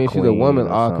like, called I mean, the she's a queen woman.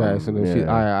 or Okay, so something. then she,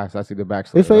 Yeah. I see the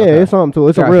backstory. It's Okay. it's something too.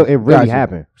 It Gotcha. really Gotcha.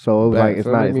 happened. So it was like, it's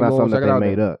So not make me more something check that it they out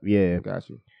made then. up. Yeah. Got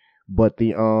you. But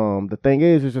the thing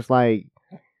is, it's just like,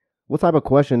 what type of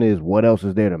question is what else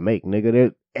is there to make,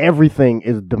 nigga? Everything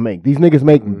is to make. These niggas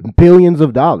make Mhm. billions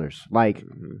of dollars. Like,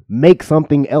 Mhm. make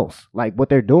something else. Like, what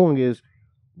they're doing is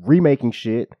remaking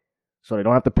shit so they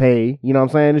don't have to pay. You know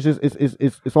what I'm saying? It's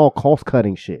just it's all cost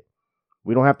cutting shit.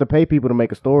 We don't have to pay people to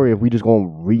make a story if we just gonna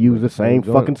reuse the same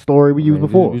joint. fucking story we used Man,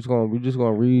 before. We just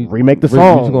gonna Remake the We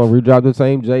songs. just gonna redrop the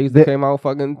same J's that That- came out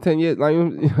fucking 10 years. Like,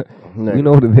 Nigga, you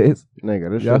know what it is.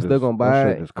 nigga, this Y'all shit still is, gonna that buy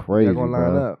shit it. is crazy, They're gonna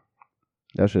line bro. up.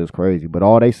 That shit is crazy. But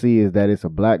all they see is that it's a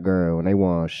black girl and they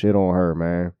want to shit on her,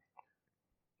 man.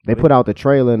 They put out the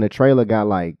trailer and the trailer got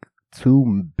like 2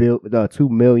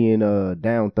 million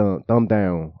thumb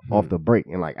down off the break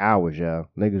in like hours, y'all.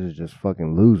 Niggas is just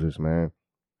fucking losers, man.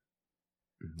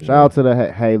 Shout out to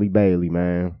the Haley Bailey,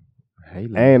 man.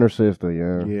 Haley. And her sister,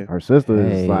 yeah. Yeah. Her sister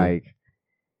Hey. is like,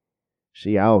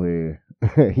 she out here.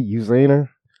 You seen her?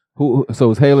 Who?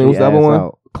 So it's Haley. She Who's the other ass one?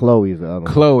 out. Chloe's the other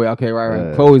one. Chloe. Okay, right.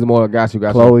 Yeah. Chloe's the more got you.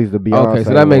 Chloe's the Beyonce. Okay,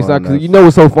 so that makes one sense. Cause that's- you know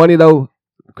what's so funny though?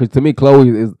 Because to me, Chloe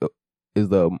is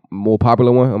the more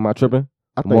popular one. Am I tripping?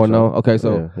 I think More so. known. Okay,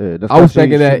 so Yeah, that's I was why she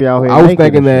thinking that be out here I was naked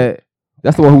thinking and shit. that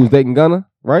that's the one who was dating Gunna,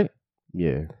 right?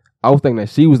 Yeah. I was thinking that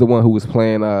she was the one who was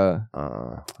playing. Nah.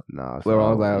 Well, I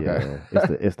was like, okay. Yeah.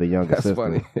 It's the younger That's sister.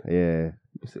 funny. Yeah.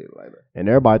 You see it like that. And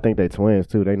everybody think they twins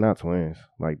too. They not twins.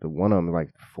 Like the one of them is like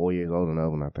 4 years older than the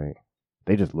other one, I think.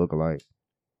 They just look alike.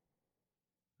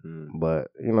 But,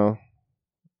 you know,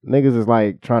 niggas is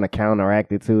like trying to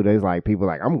counteract it too. There's like people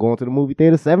like, I'm going to the movie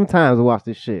theater 7 times to watch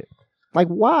this shit. Like,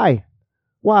 why?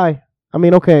 Why? I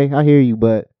mean, okay, I hear you,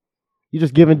 but you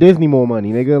just giving Disney more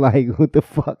money, nigga. Like, what the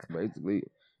fuck? Basically,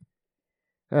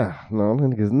 No,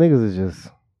 niggas is just,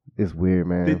 it's weird,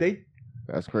 man. Did they?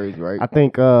 that's crazy, right? I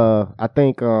think we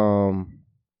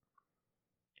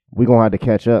gonna have to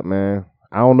catch up, man.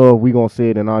 I don't know if we gonna see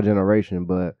it in our generation,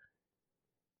 but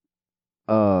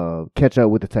catch up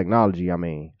with the technology. I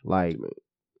mean, like,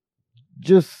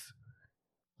 just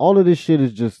all of this shit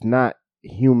is just not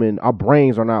human. Our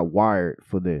brains are not wired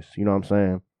for this. You know what I'm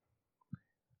saying?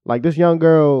 Like, this young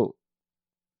girl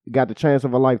got the chance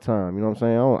of a lifetime. You know what I'm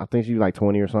saying? I think she's like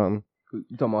 20 or something.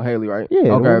 You talking about Haley, right? Yeah,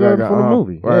 Okay, okay, okay, from the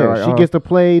movie. Right, Yeah, right, she gets to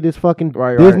play this fucking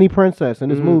Right, Disney right. princess in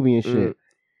this Mhm, movie and shit.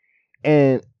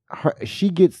 And she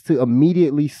gets to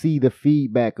immediately see the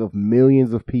feedback of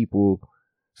millions of people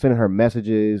sending her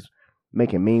messages,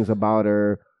 making memes about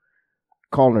her,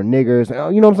 calling her niggers.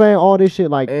 You know what I'm saying? All this shit.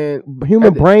 Like, And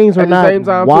human brains are at the not same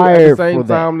time, wired too, at the same for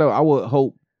that. time, though, I would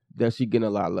hope that she getting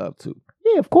a lot of love too.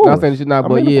 Yeah, of course. Not saying it should not,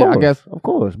 but I mean, yeah, I guess. of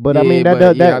course. But Yeah, I mean,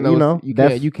 but, that I know you know, you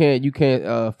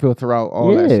can't filter out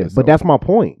all that shit. but that's my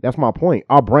point. That's my point.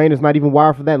 Our brain is not even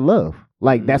wired for that love.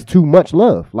 Like that's too much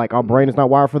love. Like our brain is not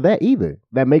wired for that either.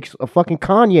 That makes a fucking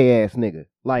Kanye ass nigga.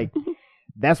 Like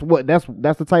that's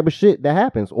the type of shit that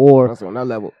happens. Or that's on that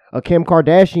level. A Kim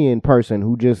Kardashian person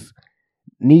who just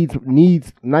needs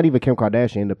not even Kim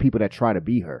Kardashian, the people that try to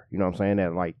be her. You know what I'm saying?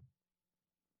 That like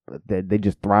that they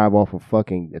just thrive off of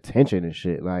fucking attention and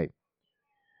shit. Like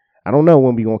I don't know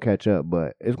when we gonna catch up,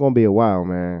 but it's gonna be a while,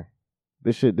 man.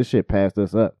 This shit passed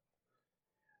us up.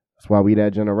 That's why we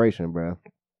that generation, bro.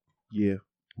 Yeah,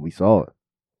 we saw it.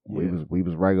 Yeah. We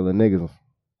was regular niggas.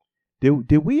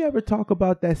 Did we ever talk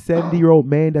about that 70-year-old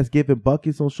man that's giving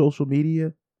buckets on social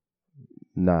media?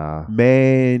 Nah,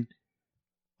 man.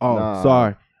 Oh, Nah.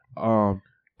 sorry.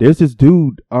 There's this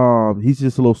dude. He's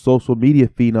just a little social media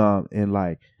phenom, and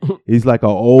like he's like an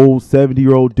old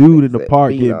 70-year-old dude in the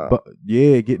park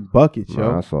getting buckets,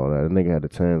 yo. Nah, I saw that. The nigga had the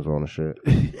Timbs on and shit.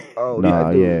 Oh,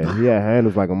 nah, yeah, he had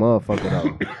handles like a motherfucker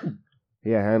though. He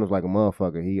had handles like a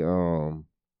motherfucker.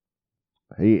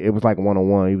 It was like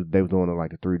 1-on-1. They was doing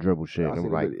like the 3 dribble shit. I And it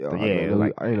was seen the like, video. yeah, it was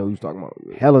like I didn't know who you was talking about.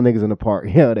 hella niggas in the park.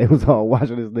 Yeah, they was all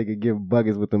watching this nigga give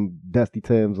buckets with them dusty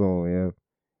Timbs on. Yeah,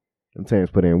 them Timbs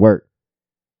put in work.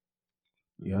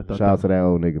 Yeah, I thought Shout out to that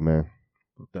old nigga, man.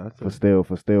 That's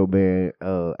For still being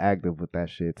active with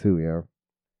that shit too, yeah.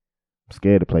 I'm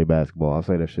scared to play basketball. I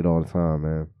say that shit all the time,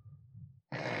 man.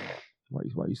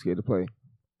 Why you scared to play?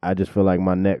 I just feel like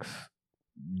my neck's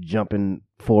jumping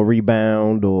for a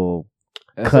rebound or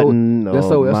That's cutting. That's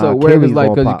or so my weird. It's Achilles like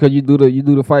gonna pop. because you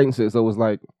do the fighting shit. So it's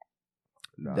like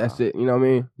Nah. that's it. You know what I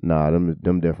mean? Nah,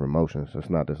 them different motions. It's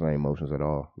not the same motions at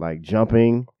all. Like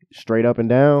jumping straight up and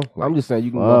down. Like, I'm just saying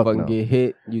you can fuck motherfucking no. get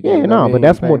hit. You Yeah, can, no, but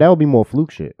that's anything. more. That would be more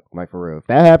fluke shit. Like for real. If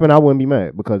that happened, I wouldn't be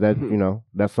mad because that you know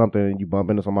that's something you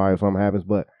bump into somebody or something happens.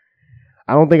 But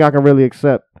I don't think I can really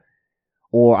accept,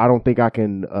 or I don't think I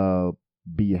can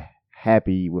be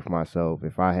happy with myself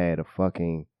if I had a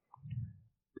fucking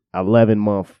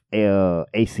 11-month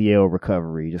ACL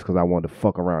recovery just because I wanted to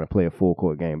fuck around and play a full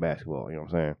court game basketball. You know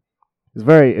what I'm saying? It's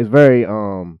very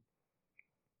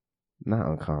not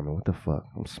uncommon. What the fuck?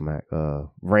 I'm smack.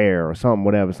 Rare or something.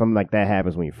 Whatever. Something like that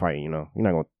happens when you fight. You know, you're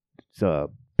not gonna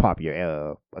pop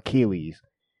your Achilles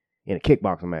in a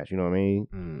kickboxing match. You know what I mean?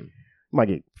 You might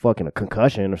get fucking a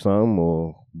concussion or something,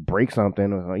 or break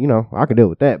something. Or, you know, I can deal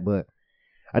with that. But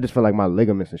I just feel like my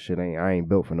ligaments and shit I ain't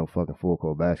built for no fucking full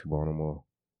court basketball no more.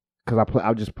 Cause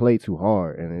I just play too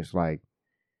hard, and it's like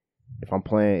if I'm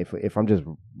playing, if I'm just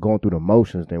going through the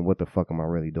motions, then what the fuck am I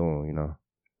really doing? You know,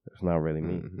 it's not really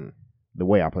me. Mm-hmm. The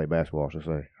way I play basketball, I should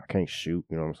say. I can't shoot.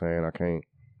 You know what I'm saying? I can't.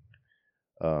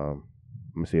 Let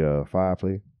me see. 5,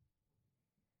 please.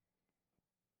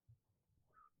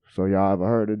 So y'all ever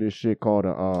heard of this shit called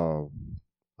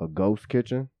a ghost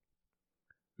kitchen?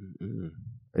 Mm-hmm.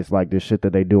 It's like this shit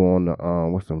that they do on the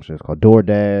what's them shit called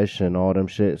DoorDash and all them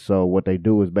shit. So what they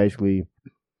do is basically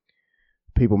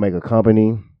people make a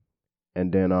company,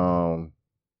 and then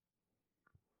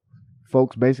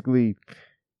folks basically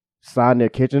sign their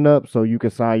kitchen up, so you can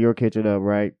sign your kitchen up,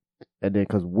 right? And then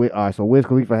because so Wiz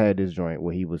Khalifa had this joint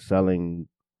where he was selling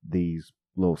these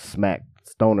little smack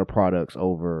stoner products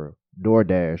over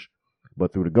DoorDash,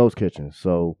 but through the ghost kitchen.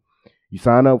 So you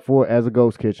sign up for it as a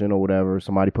ghost kitchen or whatever.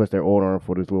 Somebody puts their order in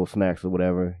for these little snacks or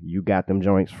whatever. You got them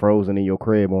joints frozen in your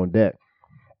crib on deck.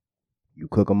 You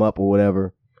cook them up or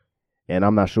whatever. And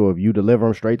I'm not sure if you deliver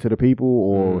them straight to the people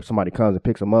or somebody comes and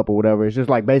picks them up or whatever. It's just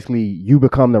like basically you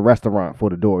become the restaurant for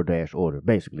the DoorDash order.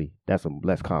 Basically, that's a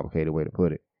less complicated way to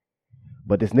put it.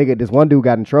 But this one dude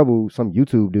got in trouble. Some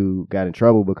YouTube dude got in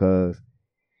trouble because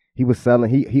he was selling.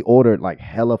 He ordered like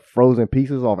hella frozen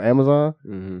pieces off Amazon.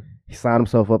 Mm-hmm. He signed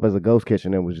himself up as a ghost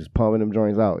kitchen and was just pumping them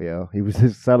joints out, yo. He was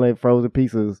just selling frozen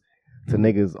pieces to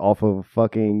niggas off of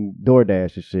fucking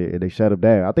DoorDash and shit, and they shut him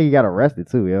down. I think he got arrested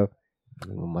too, yo.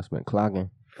 Must have been clocking.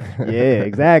 Yeah,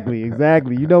 exactly.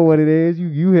 You know what it is.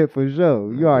 You hit for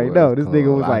sure. You already know. This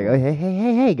nigga was like,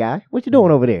 hey, guy, what you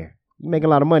doing over there? You making a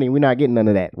lot of money. We're not getting none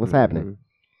of that. What's happening?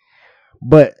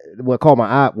 But what caught my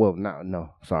eye? Well, no,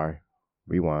 sorry.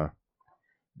 Rewind.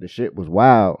 The shit was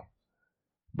wild.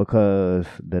 Because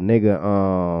the nigga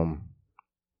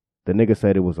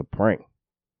said it was a prank.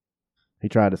 He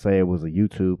tried to say it was a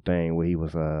YouTube thing where he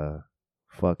was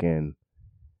fucking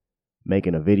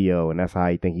making a video, and that's how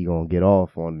he think he gonna get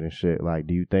off on this shit. Like,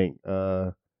 do you think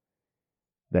that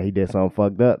he did something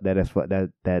fucked up?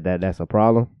 That's a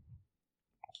problem?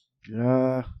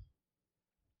 Nah,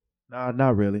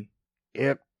 not really.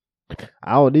 Yep.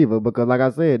 I don't either, because like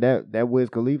I said, that Wiz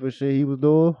Khalifa shit he was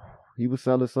doing, He was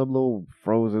selling some little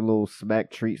frozen little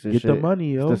smack treats and Get shit. the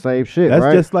money, yo. It's the same shit, That's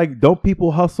right? just like, don't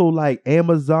people hustle like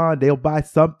Amazon? They'll buy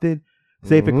something,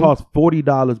 say if it costs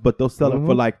 $40, but they'll sell it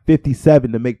for like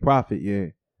 $57 to make profit. Yeah.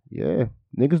 Yeah.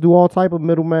 Niggas do all type of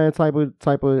middleman type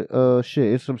of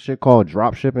shit. It's some shit called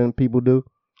drop shipping people do.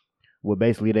 Where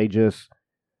basically they just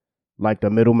like the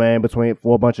middleman between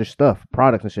for a bunch of stuff,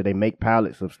 products and shit. They make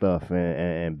pallets of stuff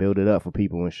and build it up for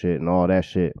people and shit and all that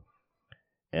shit.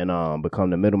 And become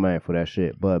the middleman for that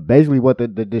shit. But basically what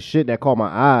the shit that caught my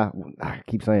eye, I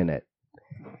keep saying that.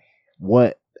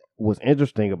 What was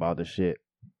interesting about this shit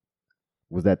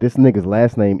was that this nigga's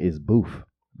last name is Boof.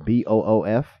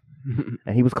 Boof.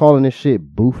 And he was calling this shit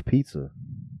Boof Pizza.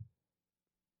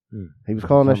 He was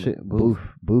calling that shit Boof.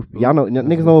 Y'all know,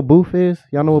 niggas know what Boof is?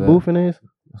 Y'all know what boofing is?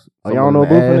 Oh, y'all know what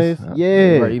boofing is?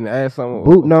 Yeah. Eating ass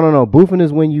something. No. Boofing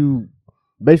is when you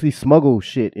basically smuggle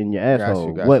shit in your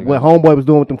asshole. What Homeboy was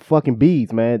doing with them fucking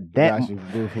beads, man. That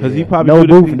because he probably no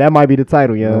boofing. That might be the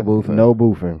title, yeah. No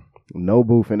boofing. No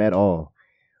boofing at all.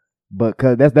 But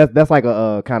cause that's like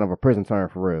a kind of a prison term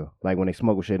for real. Like when they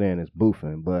smuggle shit in, it's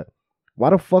boofing. But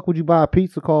why the fuck would you buy a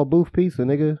pizza called Boof Pizza,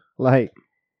 nigga? Like,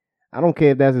 I don't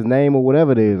care if that's his name or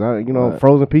whatever it is.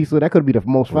 Frozen pizza. That could be the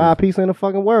most fire pizza in the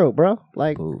fucking world, bro.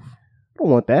 Like, Boof. I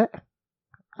don't want that.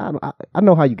 I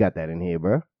know how you got that in here,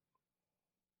 bro.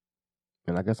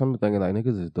 And I guess I'm thinking like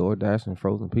niggas is DoorDash and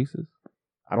frozen pieces.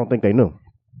 I don't think they knew.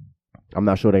 I'm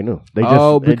not sure they knew. They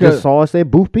just saw us say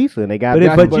Boof Pizza and they got.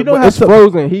 But you know how it's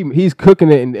frozen. He's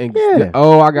cooking it and yeah.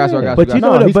 Oh, I got you. But you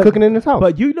know he's cooking in his house.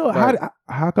 But you know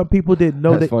how come people didn't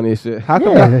know That's that? Funny as shit. How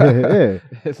come?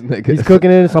 He's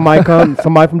cooking it. Somebody from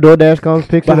DoorDash comes,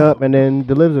 picks it up, and then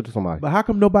delivers it to somebody. But how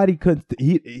come nobody could?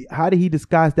 How did he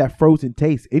disguise that frozen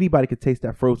taste? Anybody could taste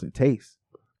that frozen taste.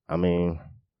 I mean,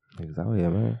 oh yeah,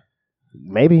 man.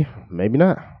 Maybe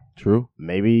not. True.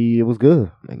 Maybe it was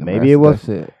good. Maybe it was.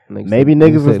 Maybe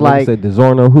niggas was like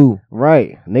DiGiorno who?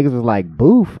 Right. Niggas was like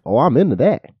Boof. Oh, I'm into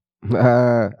that.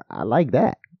 I like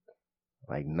that.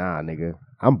 Like, nah, nigga.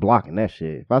 I'm blocking that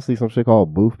shit. If I see some shit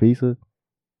called Boof Pizza,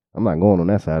 I'm not going on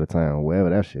that side of town, wherever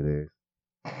that shit is.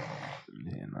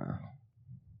 Yeah, nah.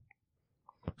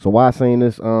 So why I seen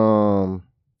this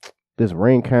this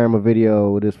Ring camera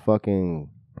video with this fucking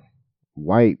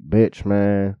white bitch,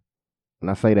 man. And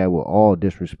I say that with all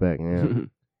disrespect, man.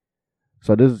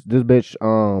 So this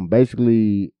bitch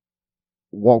basically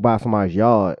walked by somebody's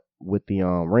yard with the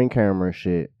Ring camera and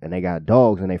shit, and they got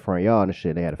dogs in their front yard and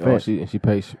shit. They had a fence. She hit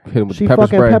him with she pepper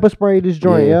fucking spray. Pepper sprayed this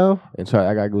joint, yo. And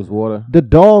I gotta go water. The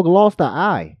dog lost the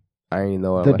eye. I ain't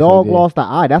know. The dog lost the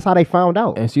eye. That's how they found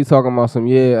out. And she talking about some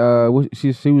she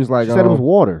was like she said it was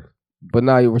water. But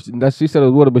now she said it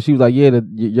was water, but she was like,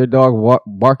 your dog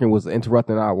barking was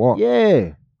interrupting our walk.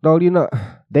 Yeah, dog, you know.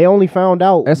 They only found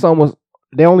out. That's almost.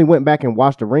 They only went back and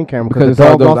watched the Ring camera because the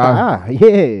dog lost the eye.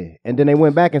 Yeah, and then they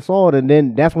went back and saw it, and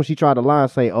then that's when she tried to lie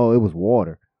and say, "Oh, it was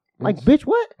water." Like, bitch,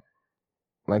 what?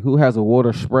 Like, who has a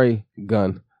water spray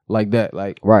gun like that?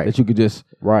 Like, right, that you could just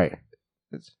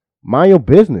mind your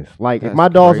business. Like, if my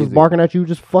dogs was barking at you,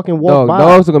 just fucking walk by.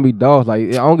 Dogs are gonna be dogs. Like,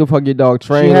 I don't give a fuck your dog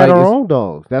trained. She had like her own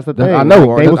dogs. That's the thing. I know.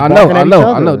 Like, I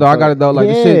know. Dog, I got a dog. Like,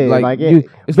 this shit. Like,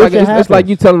 it's like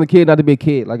you telling the kid not to be a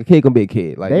kid. Like, a kid gonna be a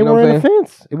kid. Like, they you know were what in I'm the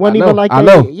fence. It wasn't even like I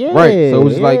know. Yeah, right. So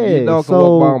it's like your dog can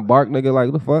walk by and bark, nigga.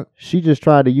 Like, what the fuck? She just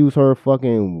tried to use her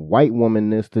fucking white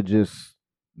womanness to just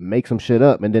make some shit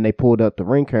up, and then they pulled up the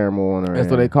Ring camera on her. And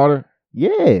so they caught her.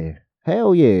 Yeah.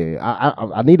 Hell yeah!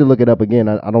 I need to look it up again.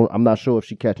 I'm not sure if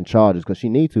she catching charges because she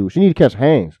need to. She need to catch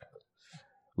hands.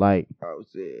 Like, oh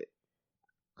shit,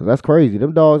 because that's crazy.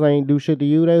 Them dogs ain't do shit to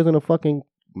you. They was in a fucking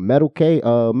metal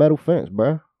fence,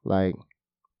 bruh. Like,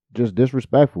 just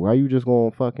disrespectful. How you just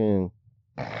gonna fucking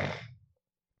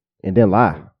and then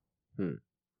lie?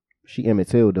 She Emmett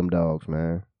Till them dogs,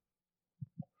 man.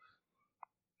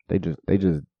 They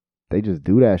just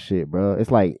do that shit, bro. It's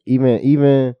like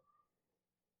even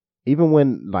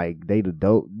when, like, they the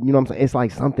dope, you know what I'm saying? It's like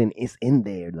something is in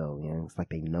there, though, you know? It's like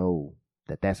they know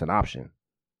that that's an option.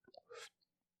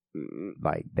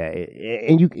 Like, that.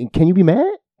 And can you be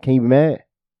mad? Can you be mad?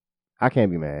 I can't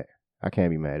be mad. I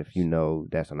can't be mad if you know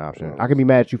that's an option. I can be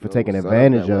mad at you for taking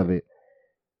advantage of it.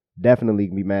 Definitely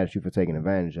can be mad at you for taking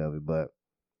advantage of it, but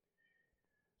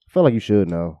I feel like you should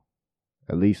know.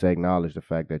 At least acknowledge the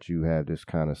fact that you have this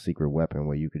kind of secret weapon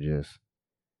where you could just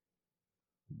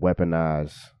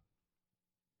weaponize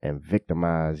and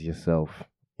victimize yourself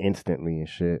instantly and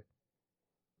shit.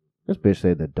 This bitch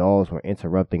said the dogs were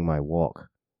interrupting my walk.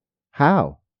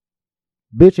 How?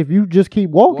 Bitch, if you just keep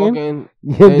walking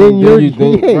then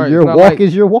your walk like,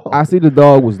 is your walk. I see the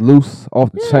dog was loose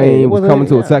off the chain, was coming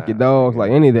to attack your dogs,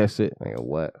 like any of that shit. Nigga,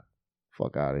 what?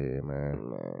 Fuck out of here, man.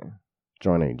 Man,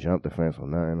 Joint ain't jump the fence or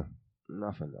nothing.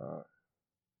 nothing, dog.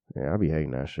 Yeah, I be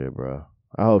hating that shit, bro.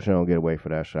 I hope she don't get away for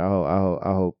that shit. I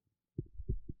hope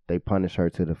they punish her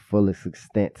to the fullest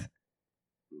extent.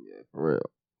 Yeah, for real.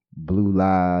 Blue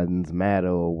lives matter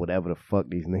or whatever the fuck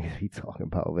these niggas be talking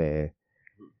about, man.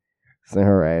 Send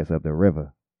her ass up the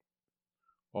river.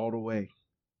 All the way.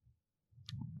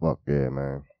 Fuck yeah,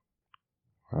 man.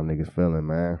 How niggas feeling,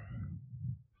 man?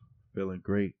 Feeling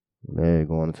great. Yeah,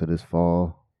 going into this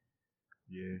fall.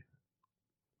 Yeah.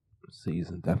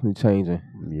 Season definitely changing.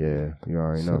 Yeah, you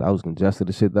already know. So I was congested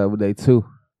the shit the other day too.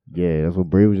 Yeah, that's what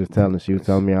Bree was just telling. She was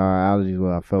telling me how her allergies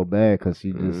were. I felt bad because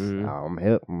she just, Mhm. I'm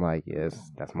hip. I'm like, yes,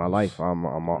 that's my life. I'm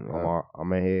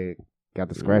in here, got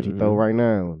the scratchy throat right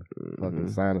now, fucking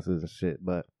sinuses and shit.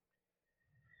 But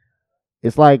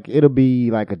it's like it'll be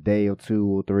like a day or 2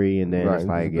 or 3, and then Right, it's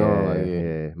like, it's gone,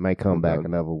 yeah, may come back Done.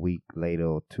 another week later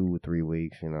or 2 or 3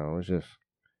 weeks. You know,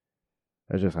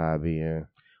 that's just how it be. Yeah.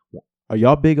 Are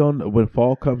y'all big on when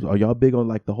fall comes? Are y'all big on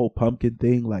like the whole pumpkin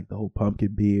thing, like the whole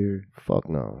pumpkin beer? Fuck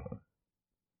no.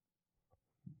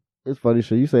 It's funny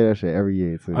shit. You say that shit every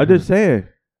year too. I'm just saying.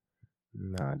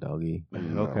 Nah, doggy.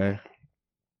 Okay.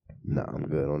 Nah, I'm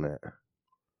good on that.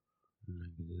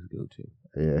 Niggas go to.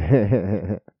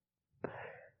 Yeah.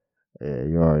 Yeah,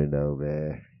 you already know,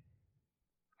 man.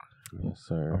 Yes,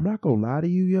 sir. I'm not gonna lie to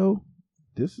you, yo.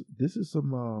 This is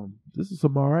some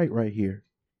all right here.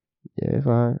 Yeah, it's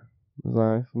alright. It's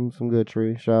alright. Some good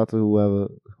tree. Shout out to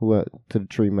whoever to the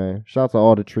tree man. Shout out to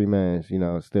all the tree mans,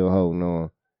 still holding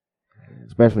on.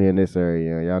 Especially in this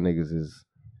area, y'all niggas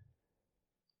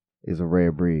is a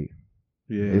rare breed.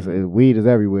 Yeah. It's weed is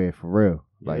everywhere for real.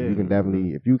 Like you can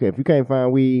definitely if you can't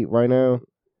find weed right now,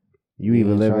 you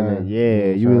either living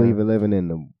either living in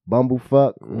the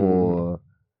bumblefuck or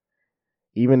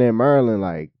even in Maryland.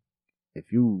 Like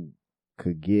if you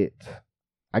could get,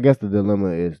 I guess the dilemma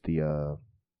is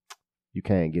you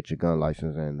can't get your gun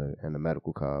license and the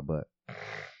medical card, but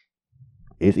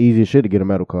it's easy as shit to get a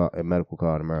medical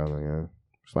card in Maryland. Yeah,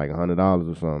 it's like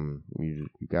 $100 or something. You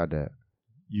got that.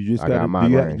 You just I got my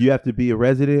do range. you have to be a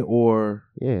resident or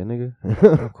Yeah, nigga.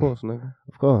 Of course, nigga.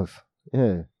 Of course.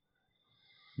 Yeah.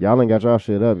 Y'all ain't got y'all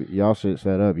shit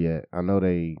set up yet. I know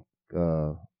they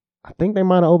I think they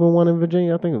might have opened one in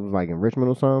Virginia. I think it was like in Richmond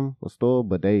or something, a store,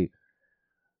 but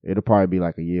it'll probably be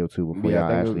like a year or 2 before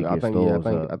y'all actually get stores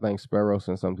up. I think Sparrow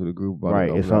sent something to the group about Right,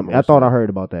 it it's opening something. up I thought I more heard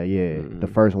about that. Yeah, the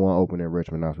first one opened in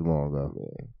Richmond not too long ago.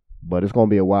 Yeah. But it's gonna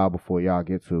be a while before y'all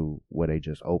get to where they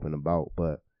just open about.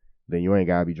 But then you ain't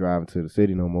gotta be driving to the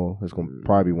city no more. It's gonna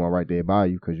probably be one right there by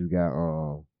you because you got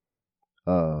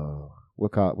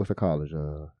what's the college?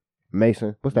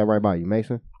 Mason. What's that right by you?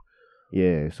 Mason.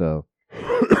 Yeah. So.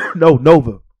 no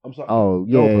Nova. I'm sorry. Oh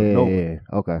yeah, Nova. yeah.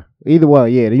 Okay. Either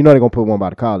way, yeah. You know they're gonna put one by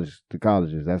the colleges. The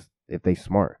colleges. That's if they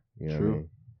smart. You know True.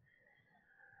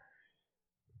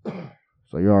 what I mean?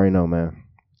 So you already know, man.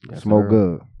 Yes, Smoke sir.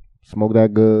 good. Smoke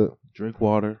that good. Drink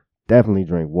water. Definitely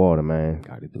drink water, man.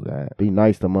 Gotta do that. Be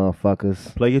nice to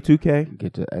motherfuckers. Play your 2K.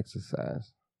 Get your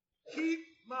exercise. Keep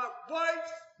my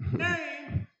wife's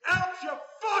name out your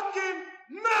fucking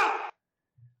mouth.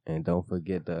 And don't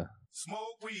forget to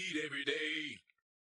Smoke weed every day.